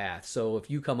shortest path. So if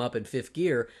you come up in fifth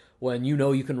gear, when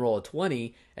you can roll a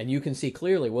 20 and you can see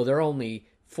clearly, well, there are only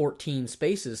 14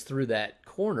 spaces through that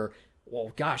corner.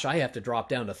 Well, gosh, I have to drop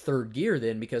down to third gear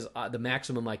then because the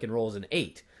maximum I can roll is an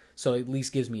 8. So it at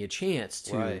least gives me a chance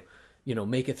to,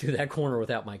 make it through that corner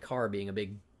without my car being a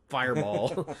big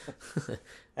fireball.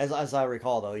 As I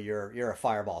recall, though, you're a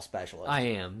fireball specialist. I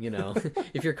am.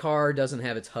 If your car doesn't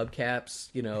have its hubcaps,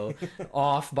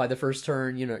 off by the first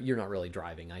turn, you're not really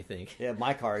driving, I think. Yeah,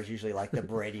 my car is usually like the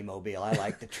Brady Mobile. I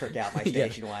like to trick out my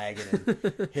station wagon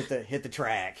and hit the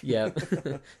track. Yeah.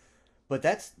 But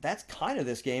that's kind of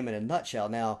this game in a nutshell.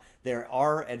 Now, there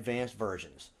are advanced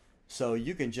versions. So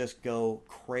you can just go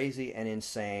crazy and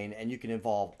insane, and you can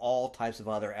involve all types of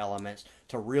other elements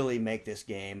to really make this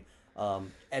game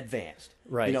advanced.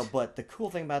 Right. But the cool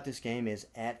thing about this game is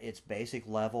at its basic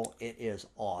level, it is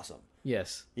awesome.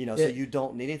 Yes. So you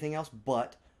don't need anything else,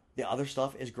 but the other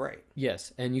stuff is great.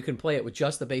 Yes, and you can play it with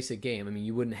just the basic game. I mean,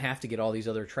 you wouldn't have to get all these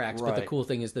other tracks, but the cool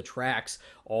thing is the tracks,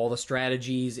 all the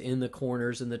strategies in the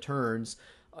corners and the turns,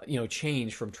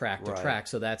 change from track to track.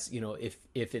 So that's,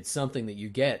 if it's something that you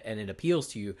get and it appeals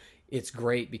to you, it's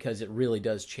great because it really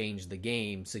does change the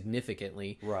game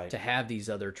significantly to have these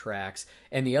other tracks.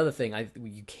 And the other thing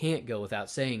you can't go without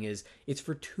saying is it's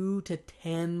for 2 to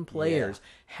 10 players.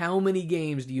 Yeah. How many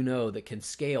games do you know that can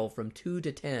scale from 2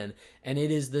 to 10? And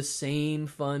it is the same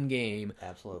fun game.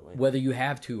 Absolutely. Whether you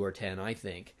have 2 or 10, I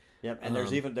think. Yep, and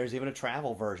there's even a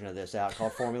travel version of this out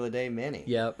called Formula Day Mini.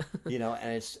 Yep.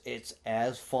 And it's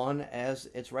as fun as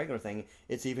its regular thing.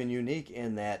 It's even unique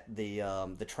in that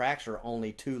the tracks are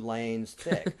only 2 lanes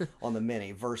thick on the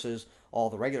Mini versus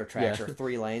all the regular tracks are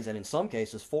 3 lanes, and in some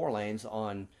cases 4 lanes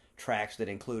on tracks that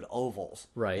include ovals.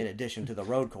 Right. In addition to the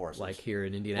road courses. Like here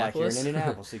in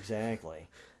Indianapolis. Exactly.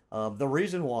 The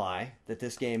reason why that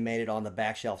this game made it on the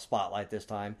back shelf spotlight this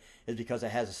time is because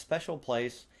it has a special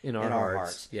place in our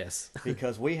hearts. Yes.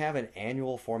 Because we have an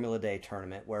annual Formula Day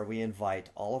tournament where we invite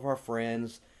all of our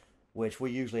friends, which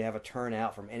we usually have a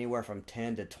turnout from anywhere from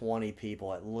 10 to 20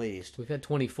 people at least. We've had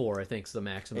 24, I think, is the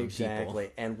maximum Exactly.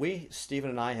 people. And Stephen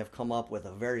and I have come up with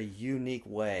a very unique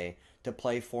way to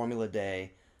play Formula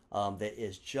Day that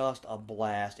is just a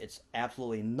blast. It's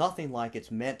absolutely nothing like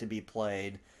it's meant to be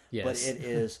played. Yes. But it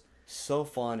is so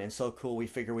fun and so cool. We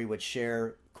figure we would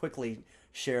quickly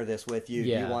share this with you.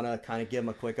 Yeah. Do you want to kind of give them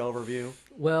a quick overview?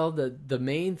 Well, the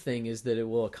main thing is that it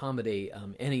will accommodate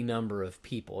any number of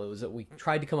people. It was that we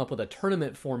tried to come up with a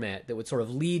tournament format that would sort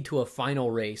of lead to a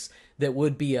final race that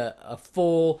would be a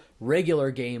full regular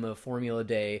game of Formula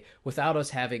Day without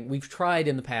us having. We've tried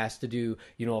in the past to do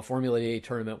a Formula Day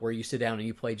tournament where you sit down and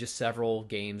you play just several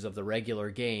games of the regular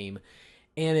game.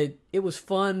 and it was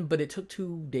fun, but it took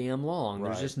too damn long.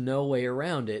 There's Right. just no way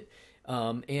around it.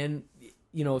 And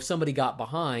if somebody got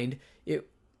behind,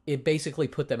 it basically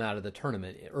put them out of the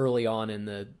tournament early on in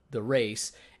the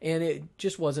race, and it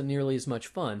just wasn't nearly as much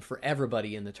fun for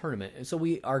everybody in the tournament. And so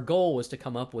our goal was to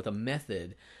come up with a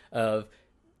method of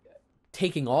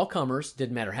taking all comers.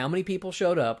 Didn't matter how many people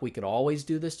showed up, we could always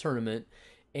do this tournament,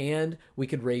 and we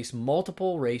could race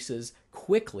multiple races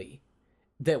quickly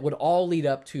that would all lead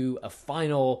up to the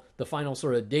final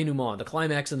sort of denouement, the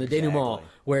climax and the denouement,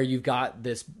 Exactly. where you've got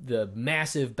the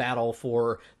massive battle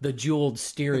for the jeweled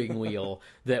steering wheel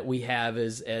that we have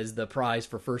as the prize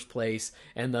for first place,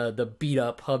 and the beat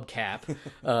up hubcap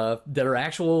that are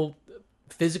actual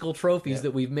physical trophies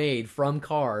that we've made from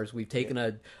cars. We've taken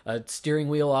a steering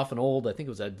wheel off an old, I think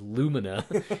it was a Lumina,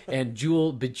 and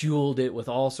bejeweled it with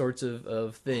all sorts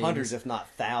of things. Hundreds, if not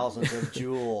thousands, of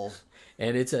jewels.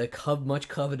 And it's a much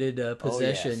coveted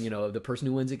possession. yes. The person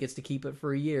who wins it gets to keep it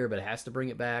for a year, but it has to bring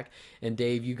it back. And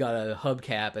Dave, you got a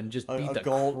hubcap and just beat the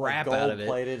crap out of it. A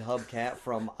gold-plated hubcap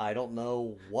from I don't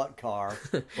know what car,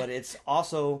 but it's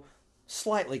also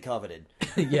slightly coveted.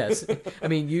 Yes. I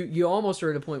mean, you almost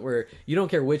are at a point where you don't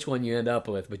care which one you end up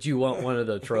with, but you want one of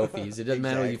the trophies. It doesn't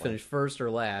matter whether you Exactly. finish first or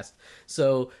last.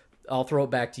 So I'll throw it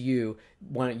back to you.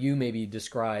 Why don't you maybe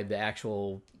describe the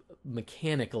actual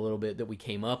mechanic a little bit that we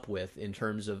came up with in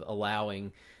terms of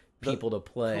allowing people to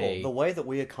play? The way that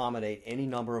we accommodate any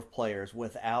number of players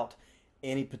without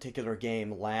any particular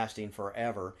game lasting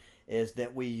forever is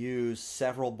that we use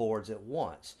several boards at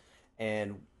once.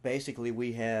 And basically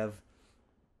we have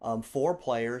 4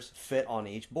 players fit on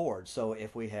each board. So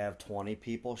if we have 20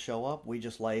 people show up, we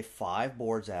just lay 5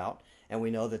 boards out, and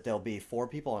we know that there'll be 4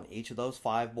 people on each of those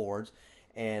 5 boards,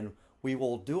 and we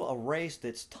will do a race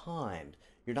that's timed.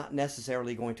 You're not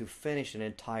necessarily going to finish an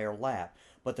entire lap,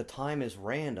 but the time is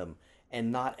random,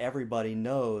 and not everybody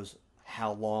knows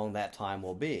how long that time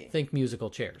will be. Think musical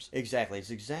chairs. Exactly.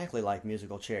 It's exactly like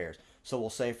musical chairs. So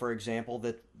we'll say, for example,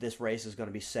 that this race is going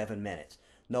to be 7 minutes.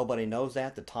 Nobody knows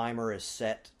that. The timer is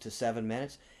set to 7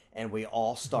 minutes, and we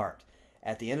all start.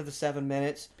 At the end of the 7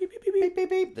 minutes, beep, beep, beep, beep, beep,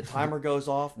 beep, the timer goes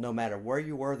off. No matter where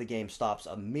you were, the game stops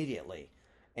immediately.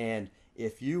 And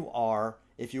if you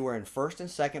were in first and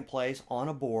second place on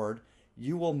a board,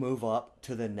 you will move up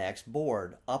to the next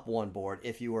board, up one board.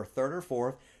 If you were third or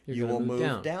fourth, you will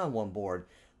move down one board.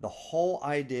 The whole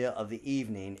idea of the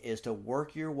evening is to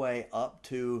work your way up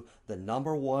to the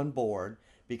number 1 board,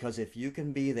 because if you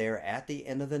can be there at the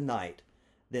end of the night,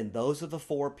 then those are the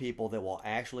 4 people that will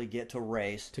actually get to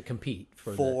race To compete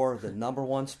for the number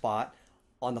 1 spot.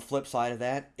 On the flip side of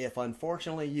that, if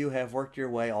unfortunately you have worked your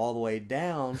way all the way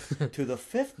down to the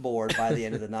 5th board by the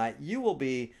end of the night, you will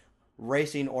be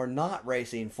racing or not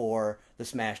racing for the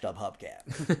smashed up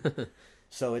hubcap.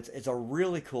 So it's a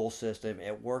really cool system.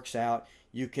 It works out.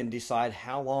 You can decide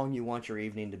how long you want your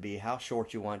evening to be, how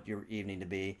short you want your evening to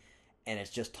be, and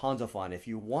it's just tons of fun. If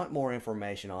you want more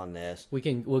information on this,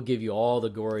 we'll give you all the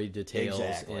gory details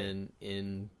Exactly.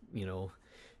 in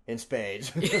in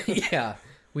spades. yeah.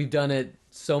 We've done it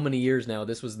so many years now.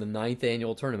 This was the 9th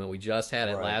annual tournament. We just had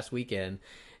it Right. last weekend,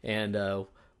 and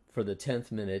for the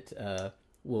 10th minute,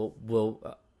 we'll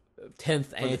 10th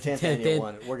For the 10th annual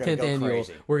one, we're going to go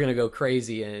crazy. We're going to go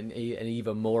crazy and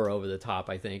even more over the top,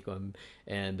 I think.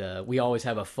 And we always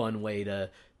have a fun way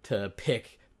to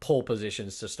pick pole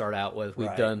positions to start out with. We've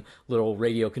Right. done little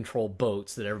radio controlled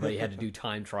boats that everybody had to do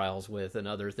time trials with, and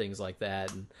other things like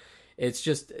that. And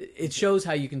it shows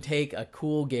how you can take a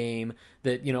cool game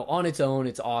that, on its own,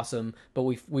 it's awesome, but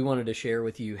we wanted to share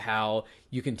with you how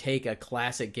you can take a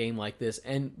classic game like this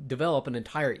and develop an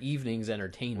entire evening's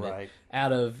entertainment Right.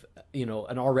 out of, an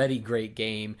already great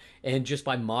game. And just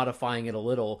by modifying it a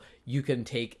little, you can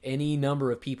take any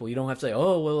number of people. You don't have to say,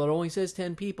 oh, well, it only says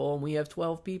 10 people and we have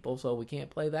 12 people, so we can't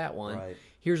play that one. Right.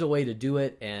 Here's a way to do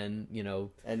it. And,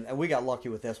 And we got lucky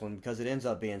with this one because it ends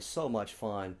up being so much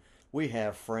fun. We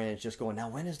have friends just going, now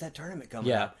when is that tournament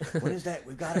coming up? When is that?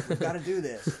 We've got to do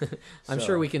this. I'm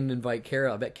sure we can invite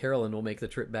Carol. I bet Carolyn will make the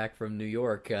trip back from New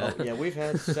York. Yeah, we've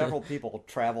had several people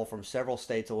travel from several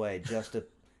states away just to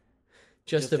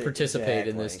participate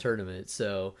in this exactly. tournament.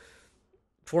 So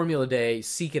Formula Day,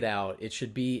 seek it out. It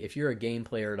should be, if you're a game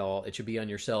player at all, it should be on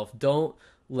yourself. Don't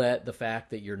let the fact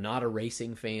that you're not a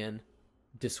racing fan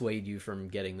dissuade you from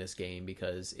getting this game,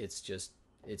 because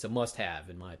it's a must-have,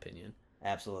 in my opinion.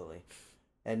 Absolutely.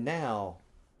 And now,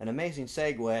 an amazing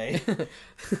segue.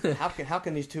 How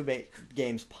can these two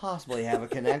games possibly have a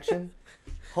connection?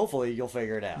 Hopefully, you'll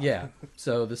figure it out. Yeah.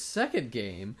 So the second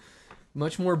game,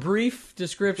 much more brief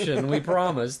description, we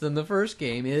promise, than the first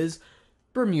game, is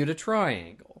Bermuda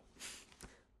Triangle.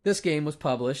 This game was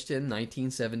published in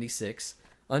 1976.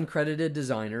 Uncredited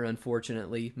designer,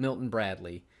 unfortunately, Milton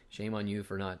Bradley. Shame on you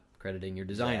for not crediting your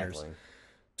designers. Exactly.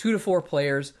 2 to 4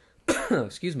 players.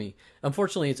 Excuse me.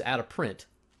 Unfortunately, it's out of print.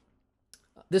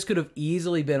 This could have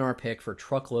easily been our pick for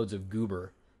truckloads of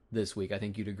goober this week. I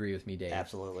think you'd agree with me, Dave.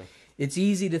 Absolutely. It's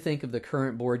easy to think of the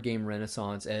current board game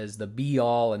renaissance as the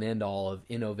be-all and end-all of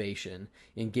innovation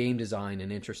in game design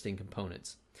and interesting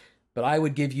components. But I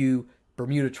would give you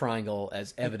Bermuda Triangle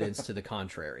as evidence to the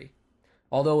contrary.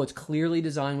 Although it's clearly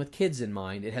designed with kids in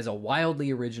mind, it has a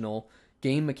wildly original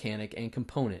game mechanic and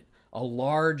component. A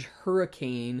large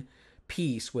hurricane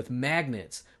piece with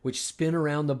magnets which spin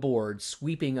around the board,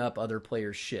 sweeping up other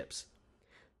players' ships.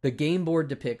 The game board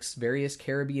depicts various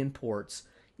Caribbean ports,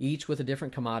 each with a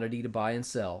different commodity to buy and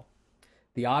sell.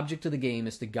 The object of the game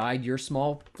is to guide your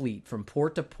small fleet from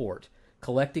port to port,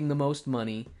 collecting the most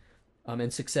money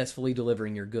and successfully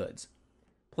delivering your goods.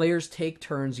 Players take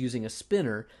turns using a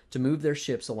spinner to move their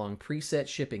ships along preset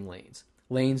shipping lanes.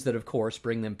 Lanes that, of course,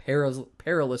 bring them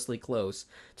perilously close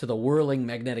to the whirling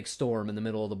magnetic storm in the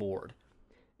middle of the board.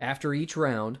 After each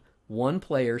round, one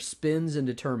player spins and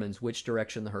determines which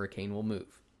direction the hurricane will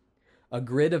move. A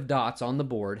grid of dots on the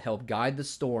board help guide the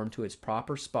storm to its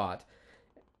proper spot,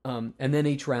 and then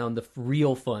each round the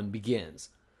real fun begins.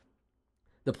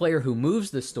 The player who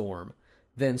moves the storm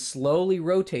then slowly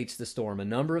rotates the storm a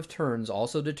number of turns,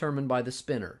 also determined by the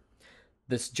spinner.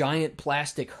 This giant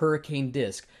plastic hurricane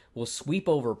disc will sweep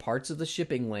over parts of the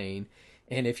shipping lane,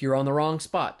 and if you're on the wrong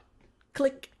spot,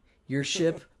 click, your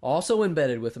ship, also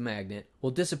embedded with a magnet,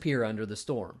 will disappear under the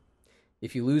storm.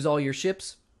 If you lose all your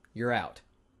ships, you're out.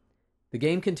 The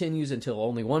game continues until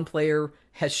only one player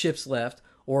has ships left,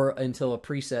 or until a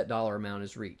preset dollar amount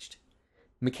is reached.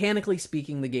 Mechanically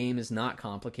speaking, the game is not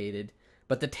complicated,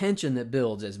 but the tension that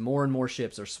builds as more and more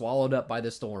ships are swallowed up by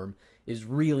the storm is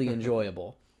really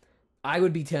enjoyable. I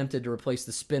would be tempted to replace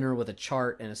the spinner with a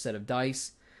chart and a set of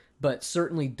dice, but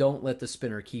certainly don't let the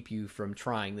spinner keep you from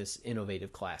trying this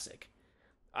innovative classic.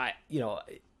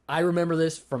 I remember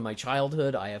this from my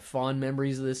childhood. I have fond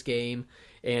memories of this game,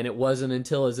 and it wasn't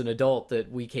until as an adult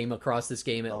that we came across this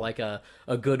game at like a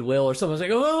Goodwill or someone was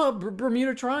like, oh,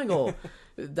 Bermuda Triangle.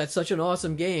 That's such an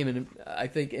awesome game. And I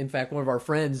think, in fact, one of our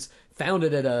friends found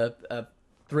it at a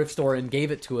thrift store and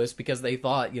gave it to us because they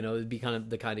thought, it'd be kind of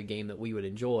the kind of game that we would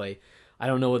enjoy. I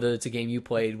don't know whether it's a game you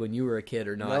played when you were a kid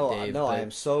or not, Dave. No, I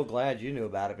am so glad you knew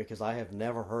about it because I have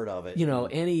never heard of it.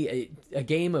 A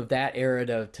game of that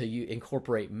era to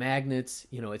incorporate magnets,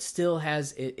 it still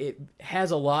has it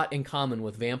has a lot in common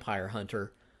with Vampire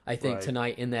Hunter, I think, right,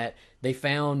 tonight, in that they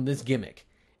found this gimmick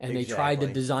and they tried to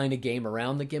design a game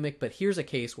around the gimmick. But here's a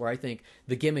case where I think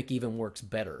the gimmick even works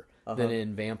better than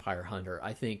in Vampire Hunter.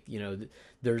 I think,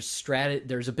 there's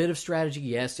a bit of strategy,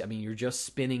 yes. I mean, you're just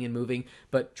spinning and moving,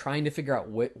 but trying to figure out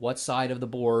what side of the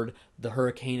board the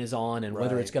hurricane is on and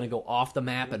whether it's going to go off the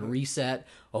map and reset.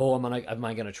 Oh, am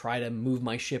I going to try to move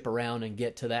my ship around and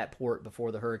get to that port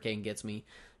before the hurricane gets me?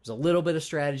 There's a little bit of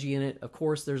strategy in it. Of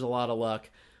course, there's a lot of luck,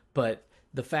 but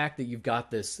the fact that you've got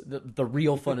this, the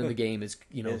real fun in the game is,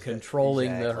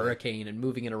 controlling the hurricane and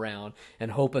moving it around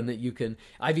and hoping that you can.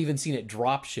 I've even seen it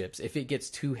drop ships. If it gets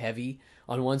too heavy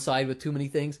on one side with too many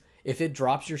things, if it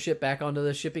drops your ship back onto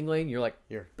the shipping lane, you're like,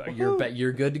 you're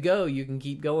good to go. You can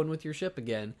keep going with your ship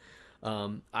again.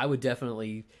 I would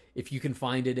definitely, if you can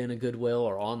find it in a Goodwill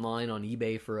or online on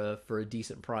eBay for a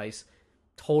decent price,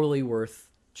 totally worth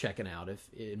checking out.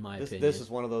 In my opinion, this is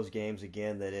one of those games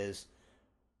again that is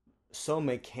so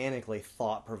mechanically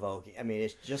thought-provoking. I mean,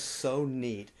 it's just so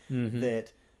neat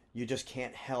that you just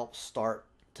can't help start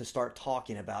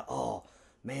talking about, oh,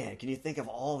 man, can you think of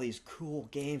all these cool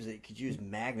games that could use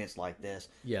magnets like this?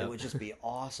 Yeah. It would just be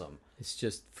awesome. It's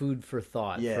just food for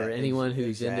thought. For anyone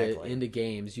who's into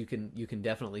games, you can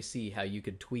definitely see how you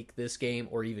could tweak this game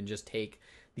or even just take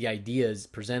the ideas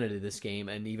presented in this game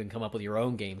and even come up with your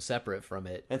own game separate from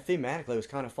it. And thematically, it was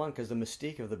kind of fun because the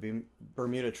mystique of the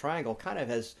Bermuda Triangle kind of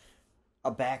has a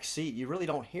back seat. You really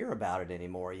don't hear about it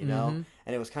anymore, and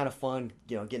it was kind of fun,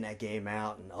 getting that game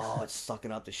out and it's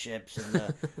sucking up the ships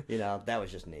and that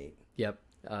was just neat. Yep.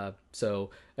 So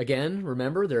again,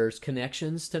 remember there's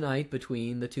connections tonight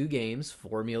between the two games,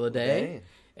 Formula Day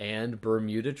and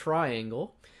Bermuda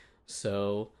Triangle.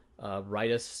 So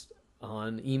write us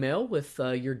on email with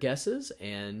your guesses,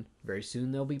 and very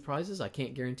soon there'll be prizes. I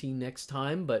can't guarantee next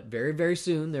time, but very, very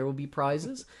soon there will be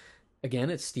prizes. Again,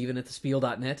 it's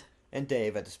Steven@thespiel.net. And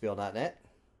Dave at thespiel.net.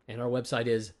 And our website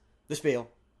is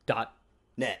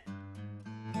thespiel.net.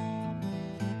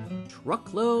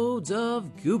 Truckloads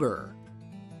of goober.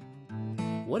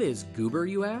 What is goober,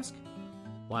 you ask?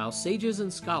 While sages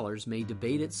and scholars may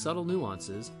debate its subtle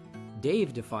nuances,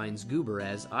 Dave defines Goober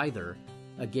as either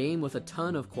a game with a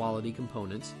ton of quality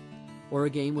components or a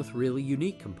game with really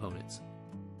unique components.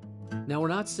 Now, we're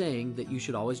not saying that you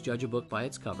should always judge a book by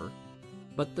its cover,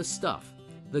 but the stuff,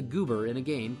 the goober in a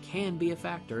game, can be a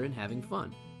factor in having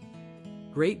fun.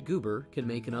 Great goober can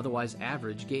make an otherwise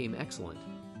average game excellent.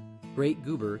 Great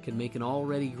goober can make an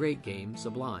already great game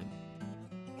sublime.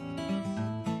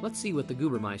 Let's see what the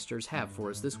Goobermeisters have for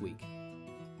us this week.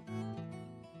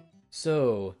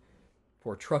 So,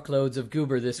 for truckloads of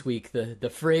goober this week, the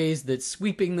phrase that's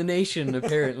sweeping the nation,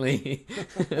 apparently.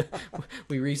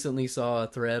 We recently saw a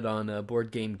thread on Board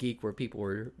Game Geek where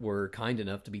people were kind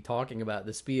enough to be talking about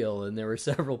the Spiel, and there were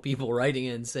several people writing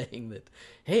in saying that,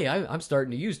 hey, I'm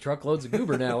starting to use truckloads of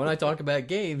goober now when I talk about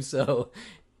games, so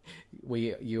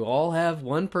you all have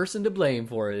one person to blame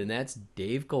for it, and that's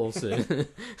Dave Colson.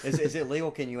 Is it legal?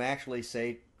 Can you actually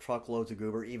say truckloads of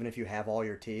goober even if you have all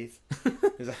your teeth?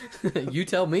 You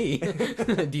tell me.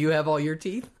 Do you have all your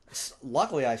teeth?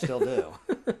 Luckily, I still do.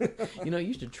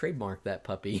 You should trademark that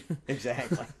puppy.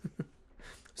 Exactly.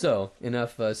 So,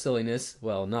 enough silliness.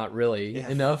 Well, not really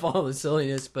enough all the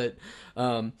silliness, but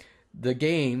the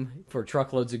game for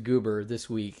truckloads of goober this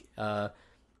week,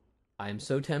 I'm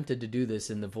so tempted to do this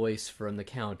in the voice from the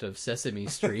Count of Sesame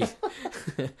Street.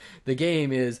 The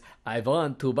game is, I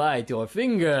want to bite your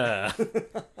finger.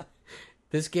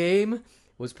 This game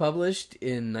was published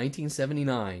in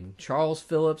 1979. Charles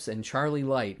Phillips and Charlie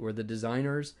Light were the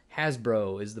designers.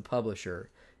 Hasbro is the publisher.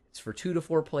 It's for 2 to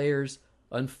 4 players.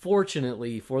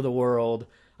 Unfortunately for the world,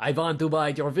 I want to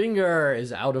bite your finger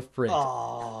is out of print.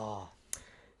 Aww.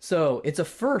 So, it's a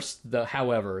first,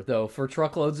 however, for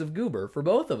truckloads of goober for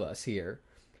both of us here.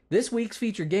 This week's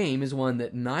feature game is one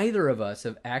that neither of us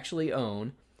have actually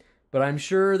owned, but I'm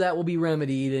sure that will be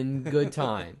remedied in good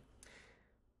time.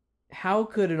 How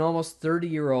could an almost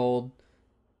 30-year-old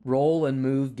roll and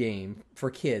move game for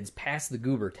kids pass the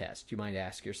goober test, you might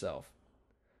ask yourself?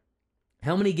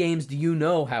 How many games do you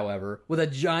know, however, with a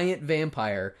giant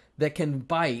vampire that can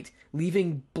bite,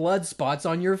 leaving blood spots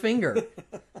on your finger?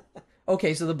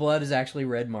 Okay, so the blood is actually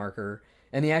red marker,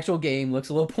 and the actual game looks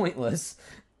a little pointless.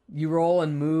 You roll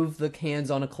and move the hands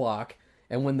on a clock,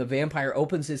 and when the vampire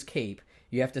opens his cape,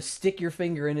 you have to stick your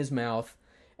finger in his mouth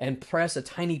and press a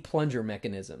tiny plunger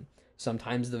mechanism.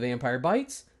 Sometimes the vampire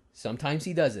bites, sometimes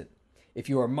he doesn't. If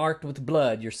you are marked with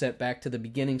blood, you're sent back to the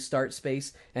beginning start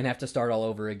space and have to start all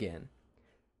over again.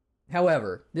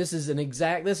 However, this is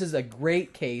a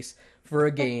great case for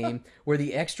a game where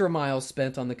the extra miles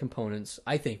spent on the components,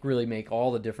 I think, really make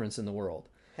all the difference in the world.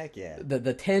 Heck yeah.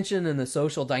 The tension and the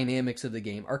social dynamics of the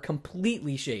game are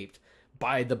completely shaped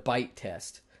by the bite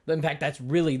test. In fact, that's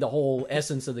really the whole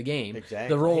essence of the game.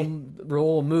 Exactly. The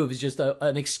roll move is just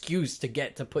an excuse to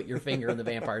get to put your finger in the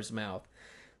vampire's mouth.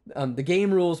 The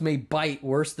game rules may bite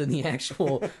worse than the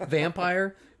actual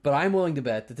vampire, but I'm willing to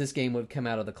bet that this game would come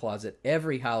out of the closet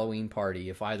every Halloween party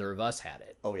if either of us had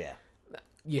it. Oh yeah.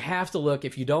 You have to look,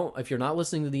 if you're not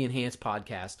listening to the Enhanced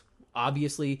podcast,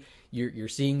 obviously you're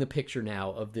seeing the picture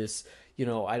now of this,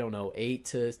 8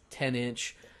 to 10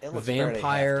 inch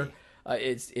vampire.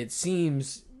 It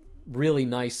seems really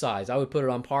nice size. I would put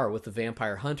it on par with the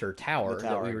Vampire Hunter tower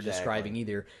that we were describing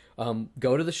either.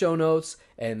 Go to the show notes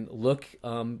and look.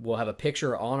 We'll have a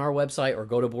picture on our website, or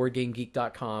go to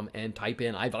boardgamegeek.com and type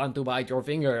in, I want to bite your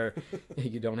finger.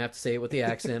 You don't have to say it with the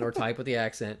accent or type with the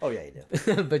accent. Oh, yeah, you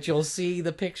do. But you'll see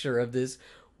the picture of this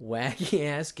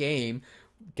wacky-ass game.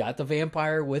 Got the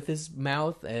vampire with his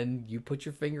mouth, and you put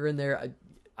your finger in there.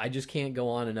 I just can't go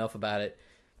on enough about it.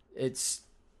 It's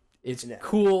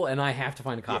cool, and I have to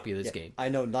find a copy of this game. I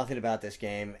know nothing about this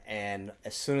game, and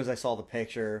as soon as I saw the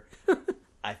picture,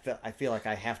 I feel like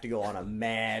I have to go on a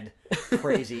mad,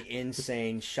 crazy,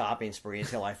 insane shopping spree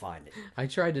until I find it. I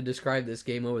tried to describe this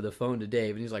game over the phone to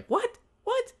Dave, and he's like, What?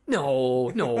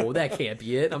 No, that can't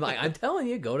be it. I'm like, I'm telling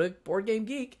you, go to Board Game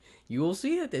Geek. You will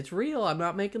see it. It's real. I'm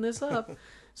not making this up.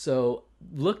 So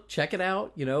look, check it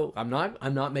out. I'm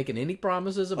not making any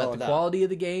promises about the quality of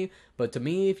the game, but to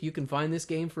me, if you can find this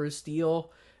game for a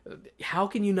steal, how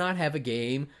can you not have a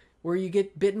game where you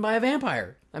get bitten by a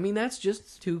vampire? I mean, that's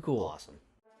just too cool. Awesome.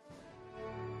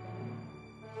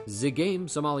 The Game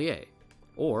Sommelier,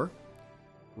 or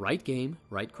Right Game,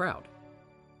 Right Crowd.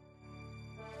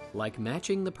 Like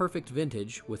matching the perfect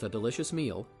vintage with a delicious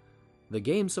meal, the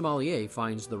Game Sommelier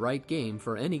finds the right game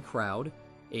for any crowd,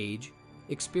 age,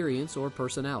 experience, or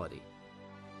personality.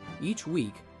 Each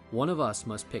week, one of us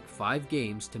must pick 5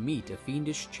 games to meet a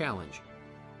fiendish challenge.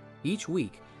 Each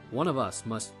week, one of us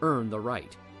must earn the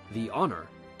right, the honor,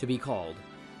 to be called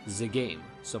the Game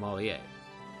Sommelier.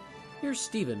 Here's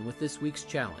Steven with this week's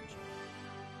challenge.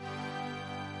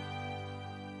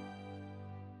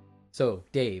 So,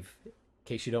 Dave, in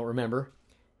case you don't remember,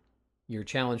 your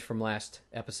challenge from last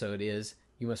episode is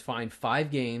you must find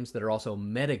 5 games that are also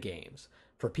meta games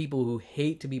for people who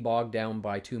hate to be bogged down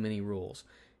by too many rules.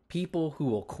 People who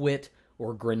will quit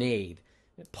or grenade,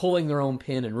 pulling their own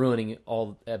pin and ruining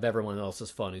all of everyone else's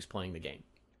fun who's playing the game.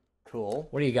 Cool.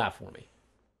 What do you got for me?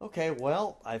 Okay,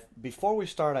 well, before we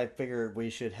start, I figured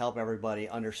we should help everybody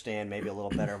understand maybe a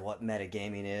little better what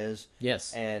metagaming is.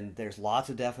 Yes. And there's lots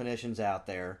of definitions out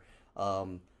there.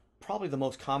 Probably the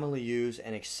most commonly used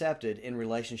and accepted in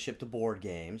relationship to board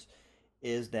games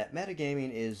is that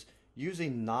metagaming is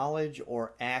using knowledge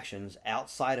or actions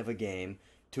outside of a game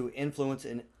to influence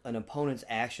an opponent's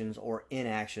actions or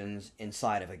inactions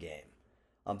inside of a game.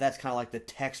 That's kind of like the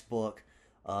textbook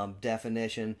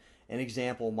definition. An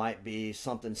example might be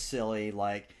something silly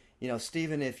like,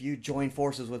 Steven, if you join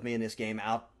forces with me in this game,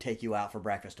 I'll take you out for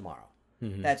breakfast tomorrow.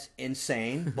 Mm-hmm. That's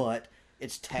insane, but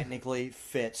it's technically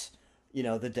fits,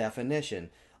 the definition.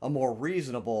 A more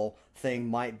reasonable thing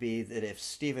might be that if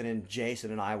Steven and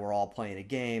Jason and I were all playing a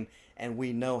game and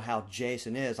we know how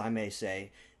Jason is, I may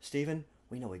say, Steven,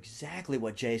 we know exactly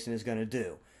what Jason is going to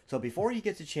do. So before he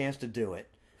gets a chance to do it,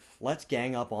 let's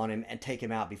gang up on him and take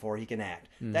him out before he can act.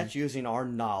 Mm-hmm. That's using our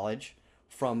knowledge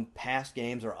from past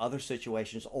games or other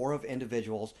situations or of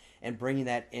individuals and bringing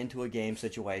that into a game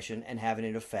situation and having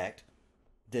it affect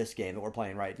this game that we're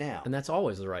playing right now. And that's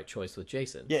always the right choice with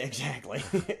Jason. Yeah, exactly.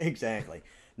 Exactly.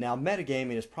 Now,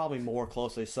 metagaming is probably more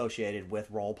closely associated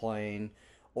with role-playing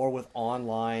or with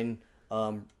online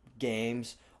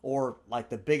games, or like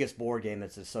the biggest board game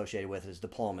that's associated with is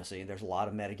diplomacy. There's a lot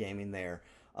of metagaming there.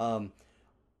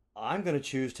 I'm going to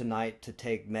choose tonight to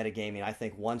take metagaming, I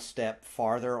think, one step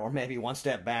farther or maybe one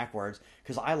step backwards,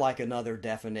 because I like another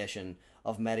definition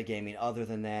of metagaming other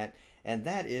than that, and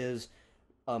that is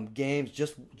games,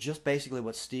 just basically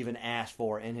what Steven asked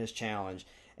for in his challenge,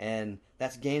 and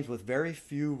that's games with very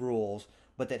few rules,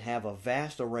 but that have a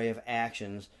vast array of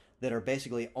actions that are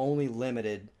basically only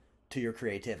limited to your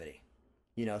creativity.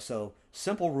 So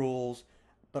simple rules,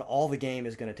 but all the game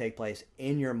is going to take place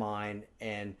in your mind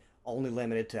and only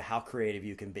limited to how creative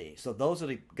you can be. So those are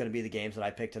going to be the games that I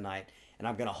picked tonight, and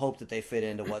I'm going to hope that they fit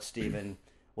into what Steven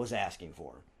was asking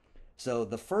for. So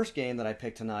the first game that I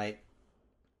picked tonight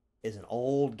is an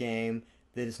old game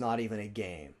that is not even a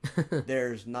game.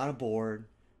 There's not a board,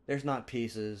 there's not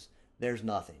pieces, there's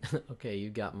nothing. Okay,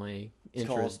 you got my It's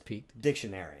interest called peaked.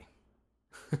 Dictionary.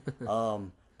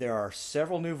 There are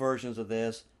several new versions of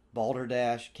this.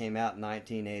 Balderdash came out in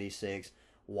 1986.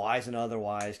 Wise and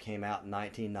Otherwise came out in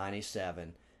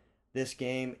 1997. This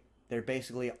game, there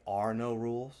basically are no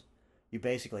rules. You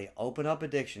basically open up a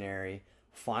dictionary,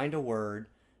 find a word.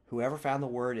 Whoever found the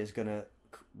word is going to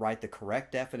write the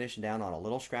correct definition down on a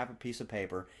little scrap of piece of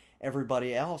paper.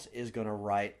 Everybody else is going to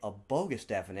write a bogus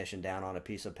definition down on a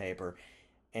piece of paper.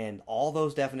 And all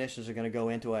those definitions are going to go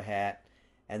into a hat.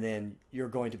 And then you're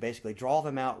going to basically draw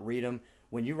them out, read them.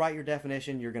 When you write your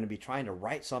definition, you're going to be trying to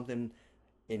write something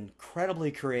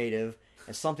incredibly creative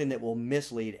and something that will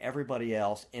mislead everybody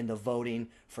else into voting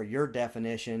for your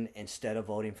definition instead of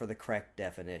voting for the correct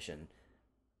definition.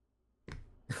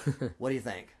 What do you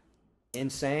think?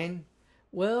 Insane?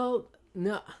 Well,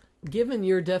 no. Given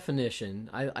your definition,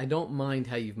 I don't mind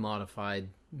how you've modified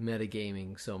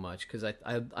metagaming so much, because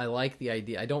I like the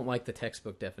idea. I don't like the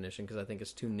textbook definition because I think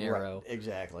it's too narrow. Right,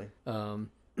 exactly.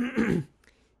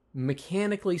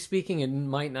 Mechanically speaking, it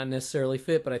might not necessarily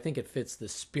fit, but I think it fits the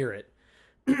spirit.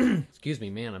 Excuse me,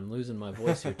 man, I'm losing my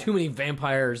voice here. Too many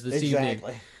vampires this evening.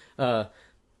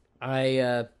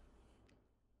 I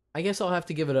guess I'll have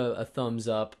to give it a thumbs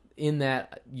up, in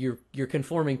that you're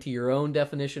conforming to your own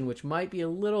definition, which might be a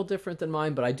little different than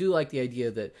mine, but I do like the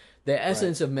idea that the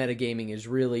essence of metagaming is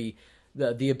really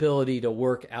the ability to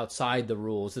work outside the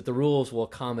rules, that the rules will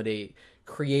accommodate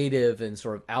creative and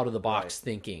sort of out-of-the-box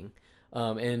thinking.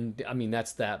 And, I mean,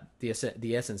 that's the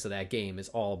essence of that game is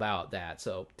all about that.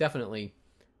 So, definitely,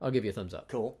 I'll give you a thumbs up.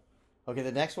 Cool. Okay,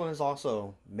 the next one is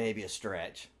also maybe a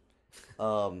stretch.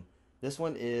 This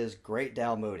one is Great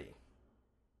Dalmuti.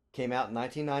 Came out in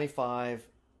 1995.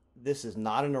 This is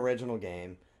not an original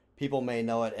game. People may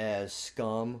know it as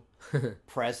Scum,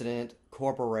 President,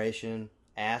 Corporation,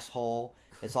 Asshole.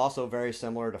 It's also very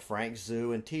similar to Frank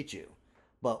Zoo and Teach You.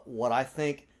 But what I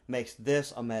think makes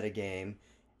this a metagame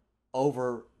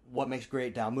over what makes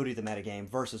Great Dalmuti the metagame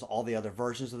versus all the other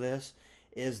versions of this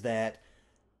is that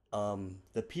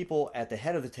the people at the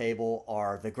head of the table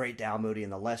are the Great Dalmuti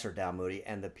and the Lesser Dalmuti,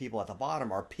 and the people at the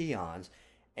bottom are peons,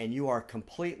 and you are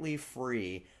completely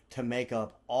free to make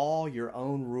up all your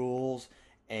own rules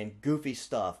and goofy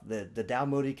stuff. The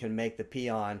Dalmudi can make the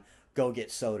peon go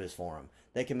get sodas for him.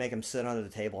 They can make him sit under the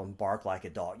table and bark like a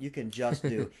dog. You can just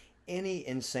do any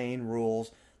insane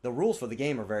rules. The rules for the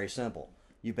game are very simple.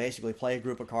 You basically play a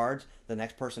group of cards. The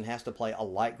next person has to play a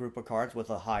like group of cards with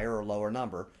a higher or lower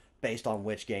number based on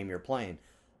which game you're playing.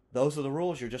 Those are the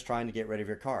rules. You're just trying to get rid of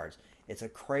your cards. It's a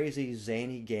crazy,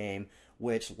 zany game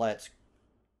which lets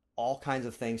all kinds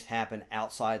of things happen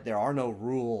outside. There are no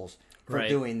rules for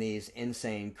doing these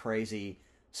insane, crazy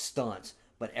stunts.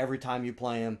 But every time you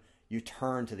play them, you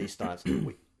turn to these stunts.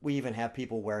 We even have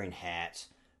people wearing hats.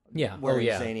 Yeah, wearing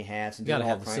zany hats and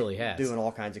doing silly hats, doing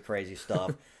all kinds of crazy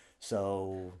stuff.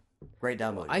 So great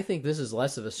download. I think this is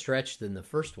less of a stretch than the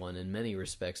first one in many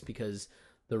respects because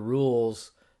the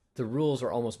rules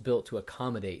are almost built to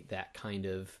accommodate that kind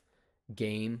of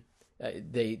game.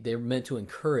 They're meant to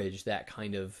encourage that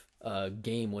kind of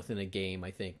game within a game,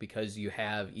 I think, because you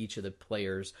have each of the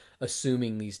players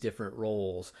assuming these different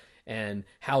roles and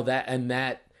how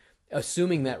that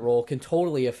assuming that role can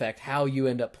totally affect how you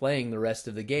end up playing the rest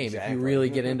of the game. Exactly. If you really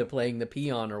get into playing the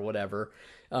peon or whatever,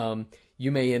 you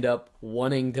may end up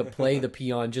wanting to play the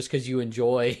peon just because you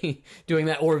enjoy doing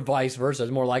that, or vice versa.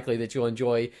 It's more likely that you'll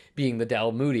enjoy being the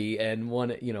Dalmudi and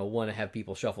want to have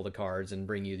people shuffle the cards and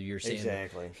bring you your sandwich.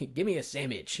 Exactly. Give me a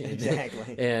sandwich.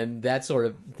 Exactly. And that sort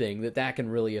of thing, that can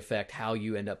really affect how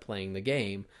you end up playing the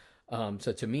game.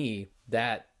 So to me,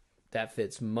 that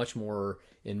fits much more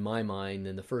in my mind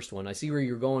than the first one. I see where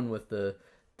you're going with the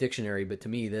dictionary, but to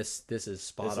me this is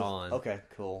spot on. Okay,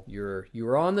 cool. You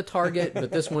were on the target,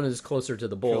 but this one is closer to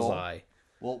the bullseye.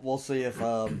 Cool. We'll see if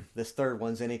this third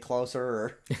one's any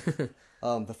closer.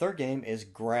 Or the third game is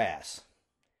Grass.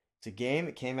 It's a game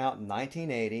that came out in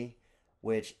 1980,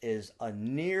 which is a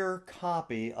near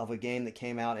copy of a game that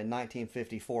came out in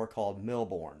 1954 called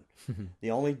Milborn. The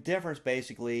only difference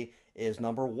basically is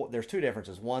there's two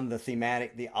differences. One,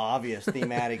 the obvious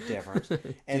thematic difference,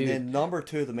 and then number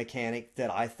two, the mechanic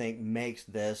that I think makes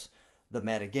this the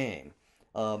meta game.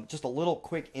 Just a little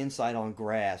quick insight on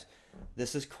Grass.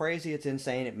 This is crazy. It's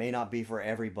insane. It may not be for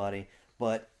everybody,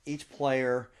 but each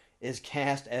player is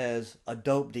cast as a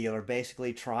dope dealer,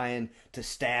 basically trying to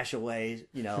stash away,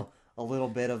 a little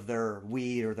bit of their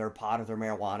weed or their pot or their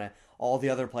marijuana. All the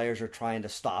other players are trying to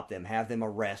stop them, have them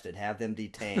arrested, have them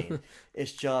detained.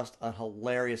 It's just a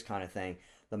hilarious kind of thing.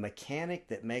 The mechanic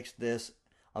that makes this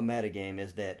a metagame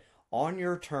is that on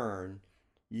your turn,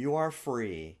 you are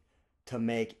free to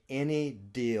make any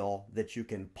deal that you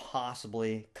can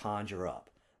possibly conjure up.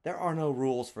 There are no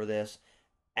rules for this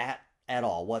at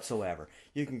all whatsoever.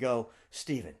 You can go,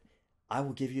 Steven, I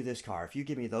will give you this card. If you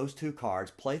give me those two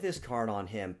cards, play this card on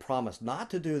him, promise not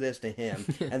to do this to him,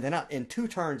 and then in 2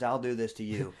 turns I'll do this to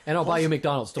you. And I'll buy you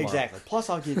McDonald's tomorrow. Exactly. Plus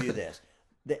I'll give you this.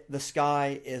 The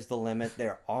sky is the limit.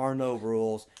 There are no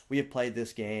rules. We have played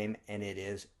this game, and it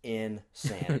is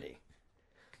insanity.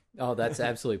 Oh, that's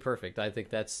absolutely perfect. I think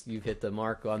you've hit the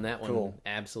mark on that one. Cool.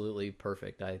 Absolutely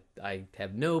perfect. I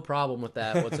have no problem with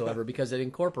that whatsoever because it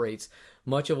incorporates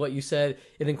much of what you said.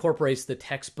 It incorporates the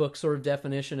textbook sort of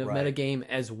definition of metagame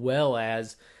as well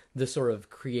as the sort of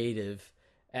creative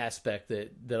aspect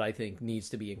that I think needs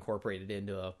to be incorporated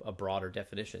into a broader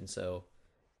definition. So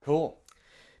cool.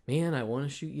 Man, I want to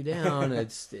shoot you down.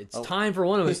 It's time for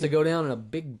one of us to go down in a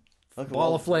big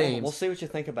ball of flames. We'll see what you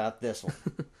think about this one.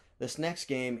 This next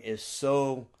game is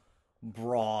so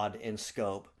broad in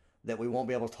scope that we won't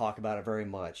be able to talk about it very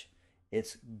much.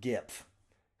 It's GIPF.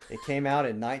 It came out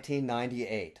in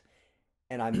 1998.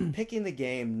 And I'm picking the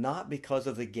game not because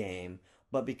of the game,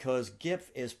 but because GIPF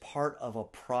is part of a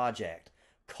project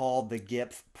called the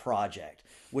GIPF Project,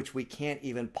 which we can't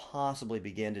even possibly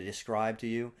begin to describe to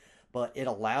you, but it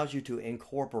allows you to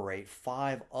incorporate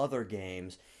 5 other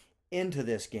games into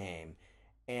this game.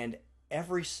 And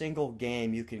every single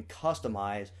game you can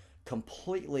customize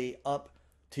completely up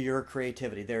to your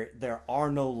creativity. There are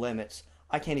no limits.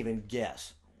 I can't even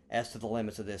guess as to the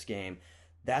limits of this game.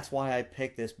 That's why I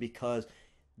picked this, because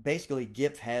basically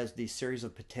GIPF has these series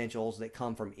of potentials that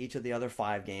come from each of the other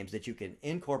 5 games that you can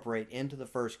incorporate into the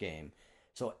first game.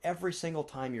 So every single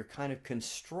time you're kind of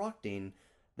constructing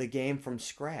the game from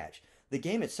scratch. The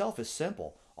game itself is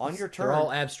simple. On your turn, they're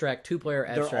all abstract, two-player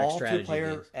abstract strategy games. They're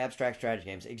all two-player abstract strategy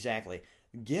games, exactly.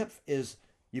 GIPF is,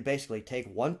 you basically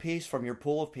take one piece from your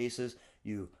pool of pieces,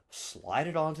 you slide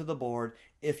it onto the board.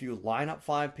 If you line up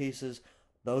 5 pieces,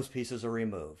 those pieces are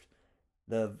removed.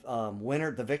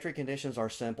 The victory conditions are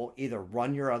simple. Either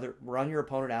run your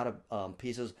opponent out of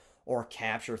pieces or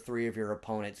capture 3 of your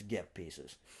opponent's GIPF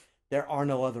pieces. There are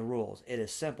no other rules. It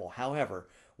is simple. However,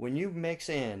 when you mix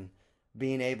in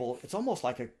being able, it's almost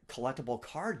like a collectible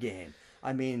card game.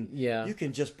 I mean, Yeah. you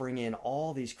can just bring in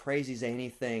all these crazy zany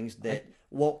things that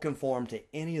won't conform to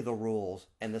any of the rules,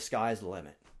 and the sky's the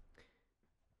limit.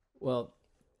 Well,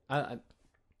 I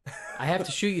I have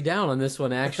to shoot you down on this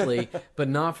one actually, but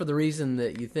not for the reason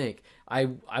that you think. I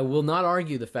will not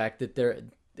argue the fact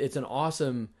that it's an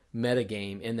awesome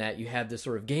metagame in that you have this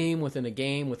sort of game within a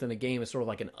game within a game. It's sort of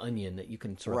like an onion that you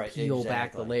can sort of peel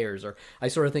back the layers. Or I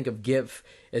sort of think of GIF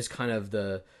as kind of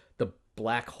the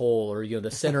black hole, or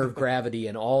the center of gravity,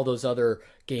 and all those other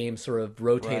games sort of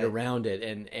rotate around it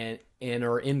and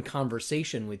are in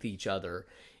conversation with each other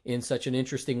in such an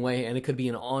interesting way, and it could be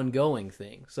an ongoing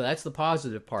thing. So that's the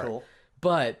positive part. Cool.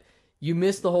 But you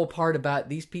missed the whole part about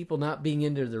these people not being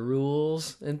into the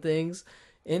rules and things.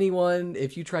 Anyone,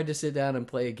 if you tried to sit down and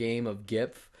play a game of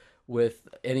GIF with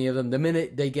any of them, the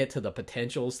minute they get to the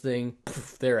potentials thing,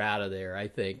 poof, they're out of there, I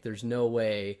think. There's no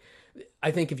way. I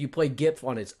think if you played GIF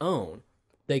on its own,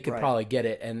 they could probably get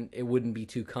it, and it wouldn't be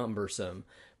too cumbersome.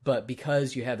 But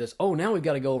because you have this, now we've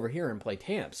got to go over here and play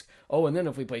Tamsk. Oh, and then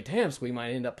if we play Tamsk, we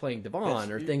might end up playing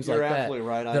Devon or things like that. You're absolutely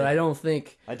right. That I don't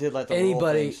think I did let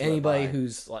anybody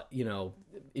who's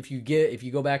if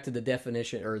you go back to the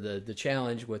definition or the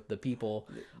challenge with the people,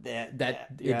 that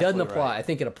it doesn't apply. Right. I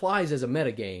think it applies as a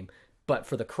metagame, but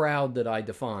for the crowd that I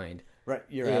defined. Right,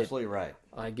 you're absolutely right.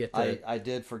 I get that. I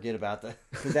did forget about that,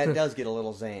 because that does get a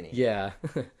little zany. Yeah.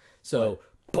 So,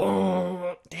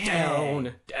 boom,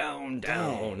 down.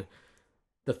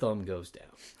 The thumb goes down.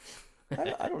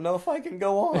 I don't know if I can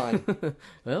go on.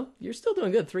 Well, you're still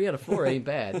doing good. 3 out of 4 ain't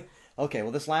bad. Okay,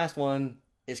 well, this last one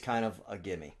is kind of a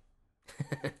gimme.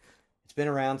 It's been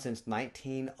around since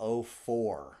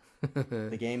 1904.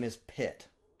 The game is Pit.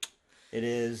 It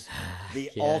is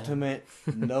the ultimate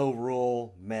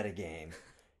no-rule metagame.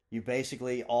 You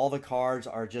basically, all the cards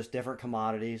are just different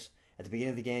commodities. At the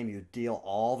beginning of the game, you deal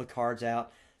all the cards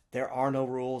out. There are no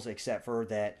rules except for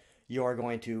that you are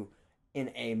going to,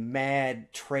 in a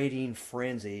mad trading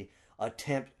frenzy,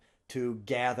 attempt to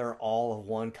gather all of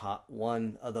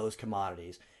one of those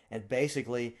commodities. And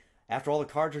basically, after all the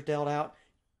cards are dealt out,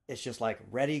 it's just like,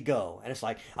 ready, go. And it's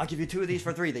like, I'll give you 2 of these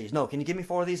for 3 of these. No, can you give me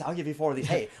 4 of these? I'll give you 4 of these.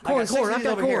 Hey, corn, I've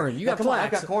got corn. You got flax.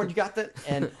 I've got corn, you got that.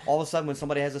 And all of a sudden, when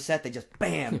somebody has a set, they just,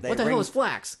 bam. What the hell is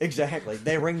flax? Exactly.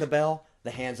 They ring the bell,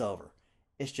 the hand's over.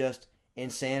 It's just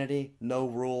insanity, no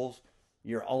rules.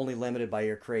 You're only limited by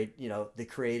your the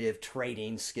creative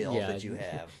trading skills that you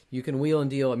have. You can wheel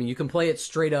and deal. I mean, you can play it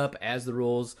straight up as the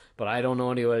rules, but I don't know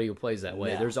anybody who plays that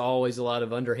way. No. There's always a lot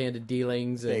of underhanded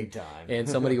dealings, Big time. and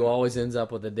somebody who always ends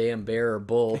up with a damn bear or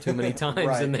bull too many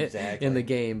times in the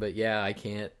game. But yeah, I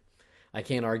can't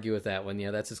argue with that one.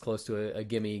 Yeah, that's as close to a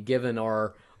gimme, given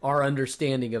our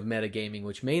understanding of metagaming,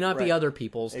 which may not be other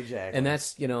people's. Exactly. And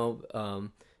that's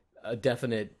a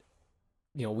definite.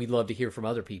 We'd love to hear from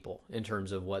other people in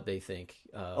terms of what they think.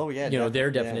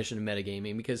 Their definition of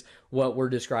metagaming, because what we're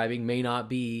describing may not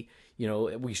be,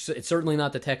 it's certainly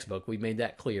not the textbook. We've made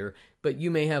that clear, but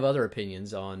you may have other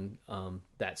opinions on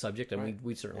that subject, and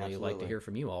we'd certainly like to hear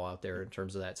from you all out there in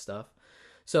terms of that stuff.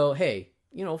 So, hey,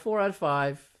 4 out of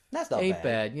 5. That's not ain't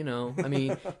bad. I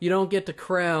mean, you don't get the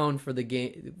crown for the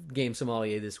game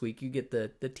sommelier this week. You get the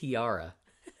tiara.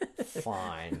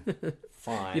 Fine.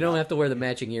 You don't have to wear the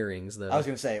matching earrings, though. I was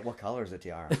going to say, what color is the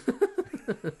tiara?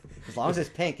 As long as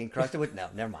it's pink encrusted with... No,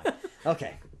 never mind.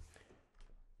 Okay.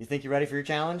 You think you're ready for your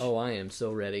challenge? Oh, I am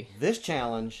so ready. This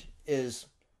challenge is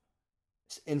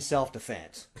in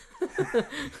self-defense.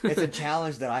 It's a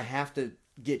challenge that I have to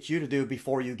get you to do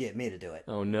before you get me to do it.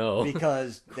 Oh, no.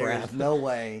 Because there is no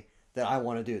way that I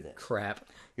want to do this. Crap.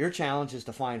 Your challenge is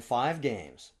to find 5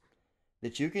 games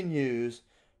that you can use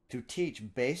to teach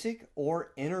basic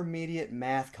or intermediate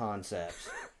math concepts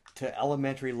to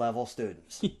elementary level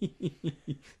students.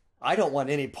 I don't want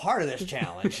any part of this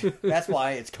challenge. That's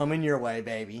why it's coming your way,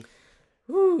 baby.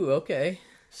 Ooh, okay.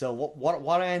 So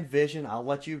what I envision, I'll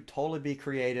let you totally be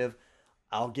creative.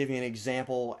 I'll give you an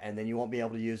example, and then you won't be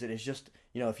able to use it. It's just,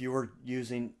 if you were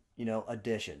using,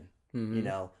 addition,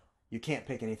 you can't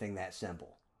pick anything that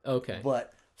simple. Okay.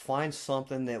 But find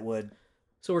something that would...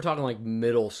 So we're talking like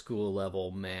middle school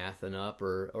level math and up,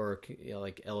 or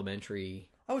like elementary.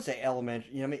 I would say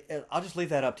elementary. I'll just leave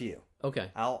that up to you.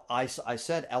 Okay. I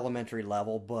said elementary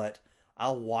level, but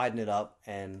I'll widen it up,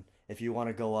 and if you want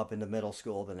to go up into middle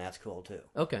school, then that's cool too.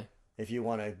 Okay. If you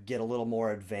want to get a little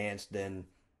more advanced than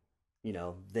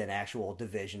actual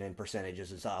division and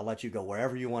percentages, I'll let you go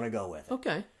wherever you want to go with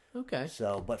it. Okay.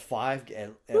 So, but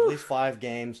at least 5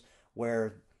 games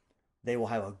where they will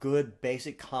have a good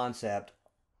basic concept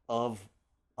of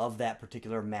that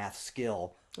particular math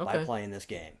skill by playing this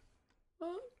game.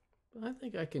 Well, I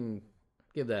think I can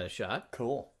give that a shot.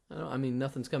 Cool. I mean,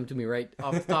 nothing's come to me right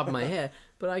off the top of my head,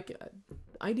 but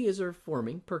ideas are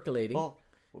forming, percolating. Well,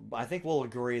 I think we'll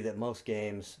agree that most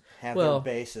games have Well,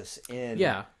 their basis in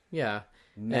yeah. math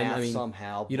And I mean,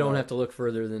 somehow. you don't have to look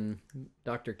further than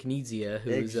Dr. Knizia,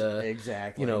 who's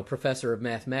exactly, professor of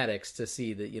mathematics, to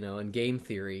see that in game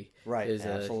theory, right? is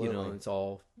Absolutely. It's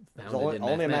all founded It's in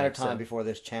only a matter of time so. before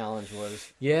this challenge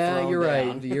was. Yeah, thrown you're down.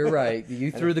 right. You're right.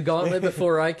 You threw the gauntlet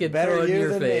before I could Better throw it in you your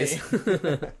than face.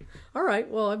 me. All right.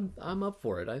 Well, I'm up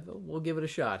for it. We'll give it a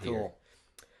shot here. Cool.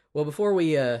 Well, before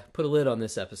we put a lid on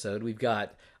this episode, we've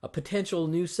got a potential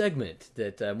new segment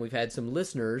that we've had some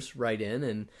listeners write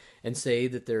in and say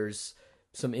that there's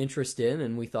some interest in,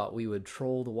 and we thought we would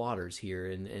troll the waters here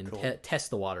and Cool. test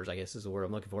the waters, I guess is the word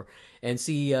I'm looking for, and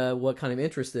see what kind of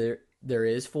interest there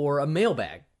is for a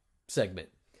mailbag segment.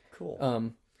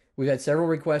 Cool. We've had several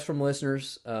requests from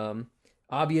listeners.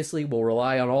 Obviously, we'll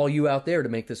rely on all you out there to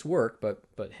make this work, but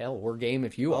hell, we're game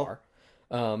if you are.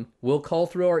 We'll call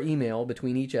through our email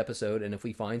between each episode, and if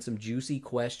we find some juicy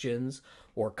questions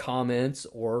or comments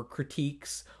or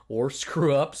critiques or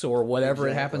screw-ups or whatever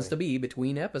it happens to be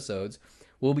between episodes,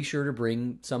 we'll be sure to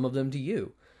bring some of them to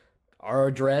you. Our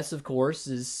address, of course,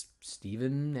 is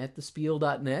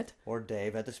Steven@thespiel.net. Or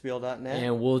Dave@thespiel.net.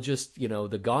 And we'll just,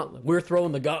 the gauntlet. We're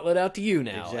throwing the gauntlet out to you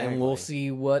now, Exactly. and we'll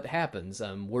see what happens.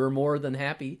 We're more than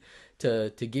happy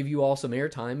to give you all some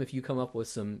airtime if you come up with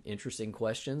some interesting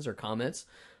questions or comments.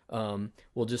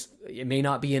 It may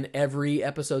not be in every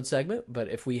episode segment, but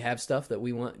if we have stuff that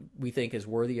we think is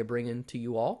worthy of bringing to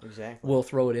you all, Exactly. we'll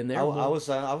throw it in there. I was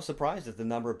surprised at the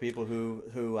number of people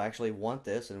who actually want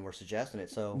this and were suggesting it.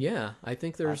 So yeah, I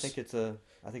think it's a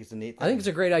neat thing. I think it's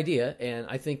a great idea, and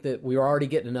I think that we are already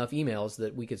getting enough emails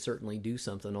that we could certainly do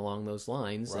something along those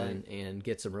lines, Right. and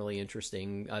get some really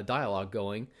interesting dialogue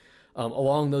going.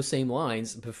 Along those same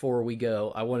lines, before we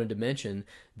go, I wanted to mention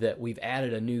that we've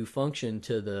added a new function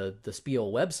to the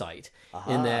Spiel website,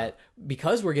 in that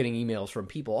because we're getting emails from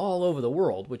people all over the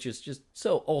world, which is just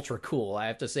so ultra cool, I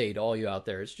have to say to all you out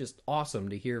there, it's just awesome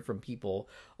to hear from people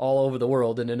all over the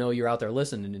world and to know you're out there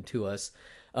listening to us.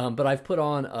 But I've put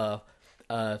on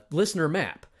a listener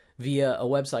map via a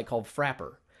website called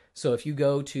Frapper. So if you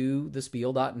go to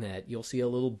thespiel.net, you'll see a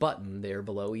little button there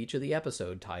below each of the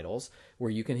episode titles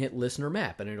where you can hit listener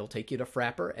map, and it'll take you to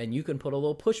Frapper, and you can put a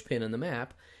little push pin in the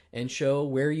map and show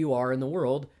where you are in the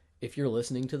world if you're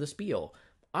listening to the Spiel.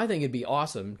 I think it'd be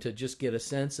awesome to just get a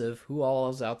sense of who all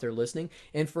is out there listening,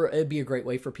 and it'd be a great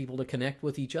way for people to connect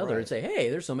with each other and say, hey,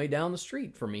 there's somebody down the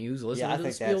street from me who's listening to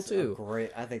the Spiel too.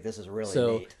 I think this is really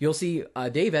So neat. you'll see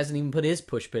Dave hasn't even put his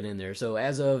push pin in there. So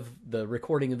as of the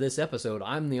recording of this episode,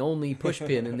 I'm the only push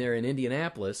pin in there in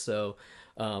Indianapolis. So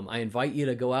I invite you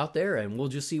to go out there, and we'll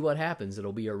just see what happens.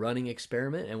 It'll be a running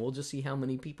experiment, and we'll just see how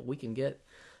many people we can get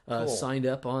signed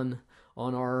up on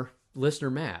our listener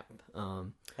map.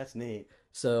 That's neat.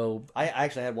 So I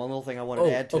actually had one little thing I wanted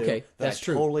to add to. Okay, that that's I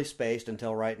true. Totally spaced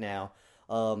until right now.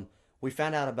 We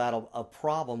found out about a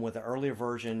problem with the earlier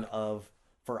version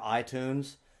for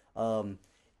iTunes.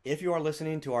 If you are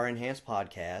listening to our enhanced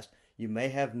podcast, you may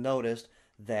have noticed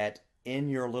that in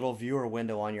your little viewer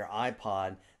window on your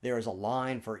iPod, there is a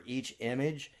line for each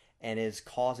image, and it's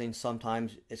causing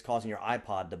your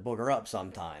iPod to booger up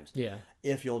sometimes. yeah.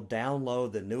 If you'll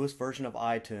download the newest version of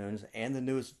iTunes and the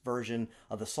newest version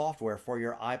of the software for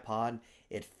your iPod,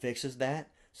 it fixes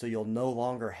that, so you'll no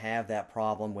longer have that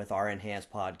problem with our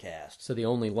enhanced podcast. So the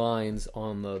only lines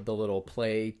on the little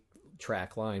play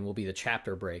track line will be the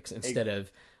chapter breaks instead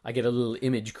of I get a little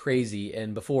image crazy,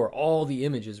 and before all the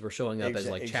images were showing up as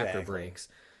like chapter Exactly. breaks.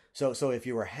 So if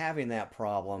you were having that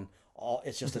problem,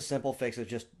 it's just a simple fix of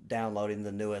just downloading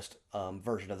the newest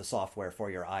version of the software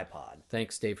for your iPod.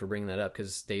 Thanks, Dave, for bringing that up,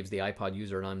 because Dave's the iPod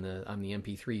user and I'm the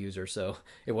MP3 user, so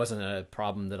it wasn't a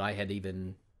problem that I had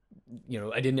even,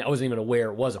 I wasn't even aware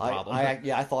it was a problem.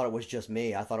 I thought it was just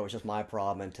me. I thought it was just my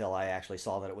problem until I actually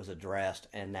saw that it was addressed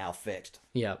and now fixed.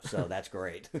 Yeah. So that's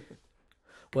great.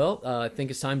 Well, I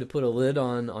think it's time to put a lid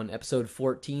on episode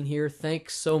 14 here.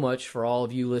 Thanks so much for all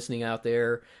of you listening out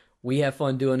there. We have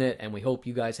fun doing it, and we hope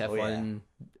you guys have fun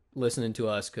listening to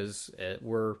us, because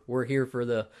we're here for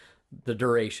the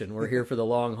duration. We're here for the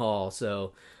long haul.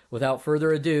 So without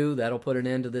further ado, that'll put an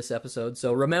end to this episode.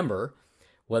 So remember,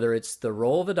 whether it's the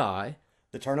roll of a die,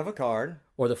 The turn of a card,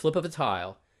 or the flip of a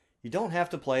tile, you don't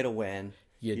have to play to win.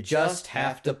 you just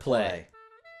have to play.